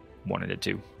I wanted it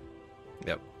to.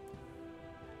 Yep.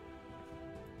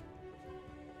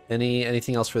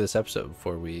 Anything else for this episode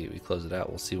before we close it out?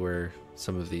 We'll see where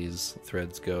some of these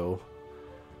threads go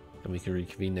and we can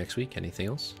reconvene next week. Anything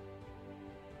else?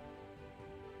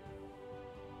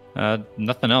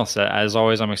 Nothing else. As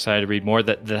always, I'm excited to read more.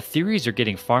 The theories are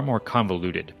getting far more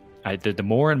convoluted. The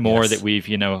more and more that we've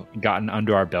gotten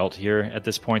under our belt here at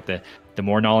this point, the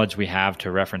more knowledge we have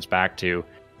to reference back to,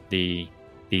 the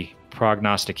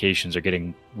prognostications are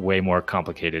getting way more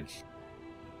complicated.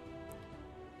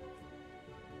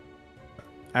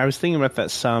 I was thinking about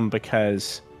that some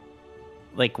because,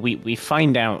 like, we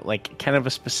find out like kind of a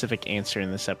specific answer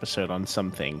in this episode on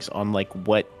some things, on like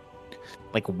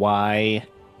why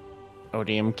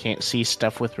Odium can't see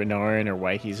stuff with Renarin, or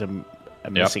why he's a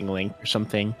missing link or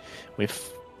something. We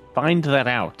find that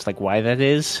out, like why that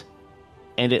is,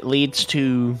 and it leads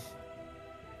to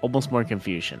almost more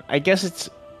confusion. I guess it's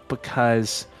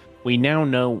because we now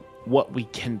know what we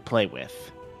can play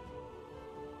with,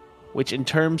 which in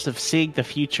terms of seeing the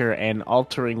future and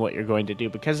altering what you're going to do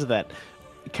because of that,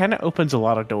 it kind of opens a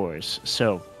lot of doors.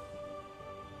 So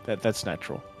that's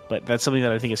natural. But that's something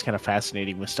that I think is kind of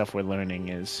fascinating with stuff we're learning,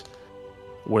 is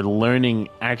we're learning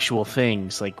actual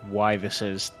things, like why this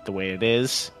is the way it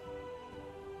is.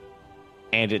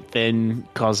 And it then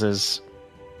causes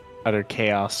utter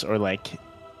chaos, or like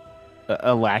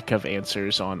a lack of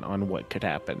answers on what could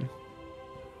happen.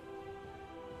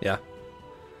 Yeah.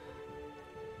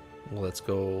 Well, let's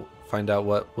go find out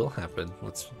what will happen.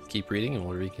 Let's keep reading, and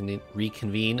we'll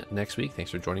reconvene next week. Thanks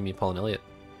for joining me, Paul and Elliot.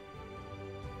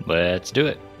 Let's do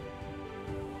it.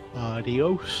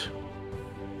 Adios.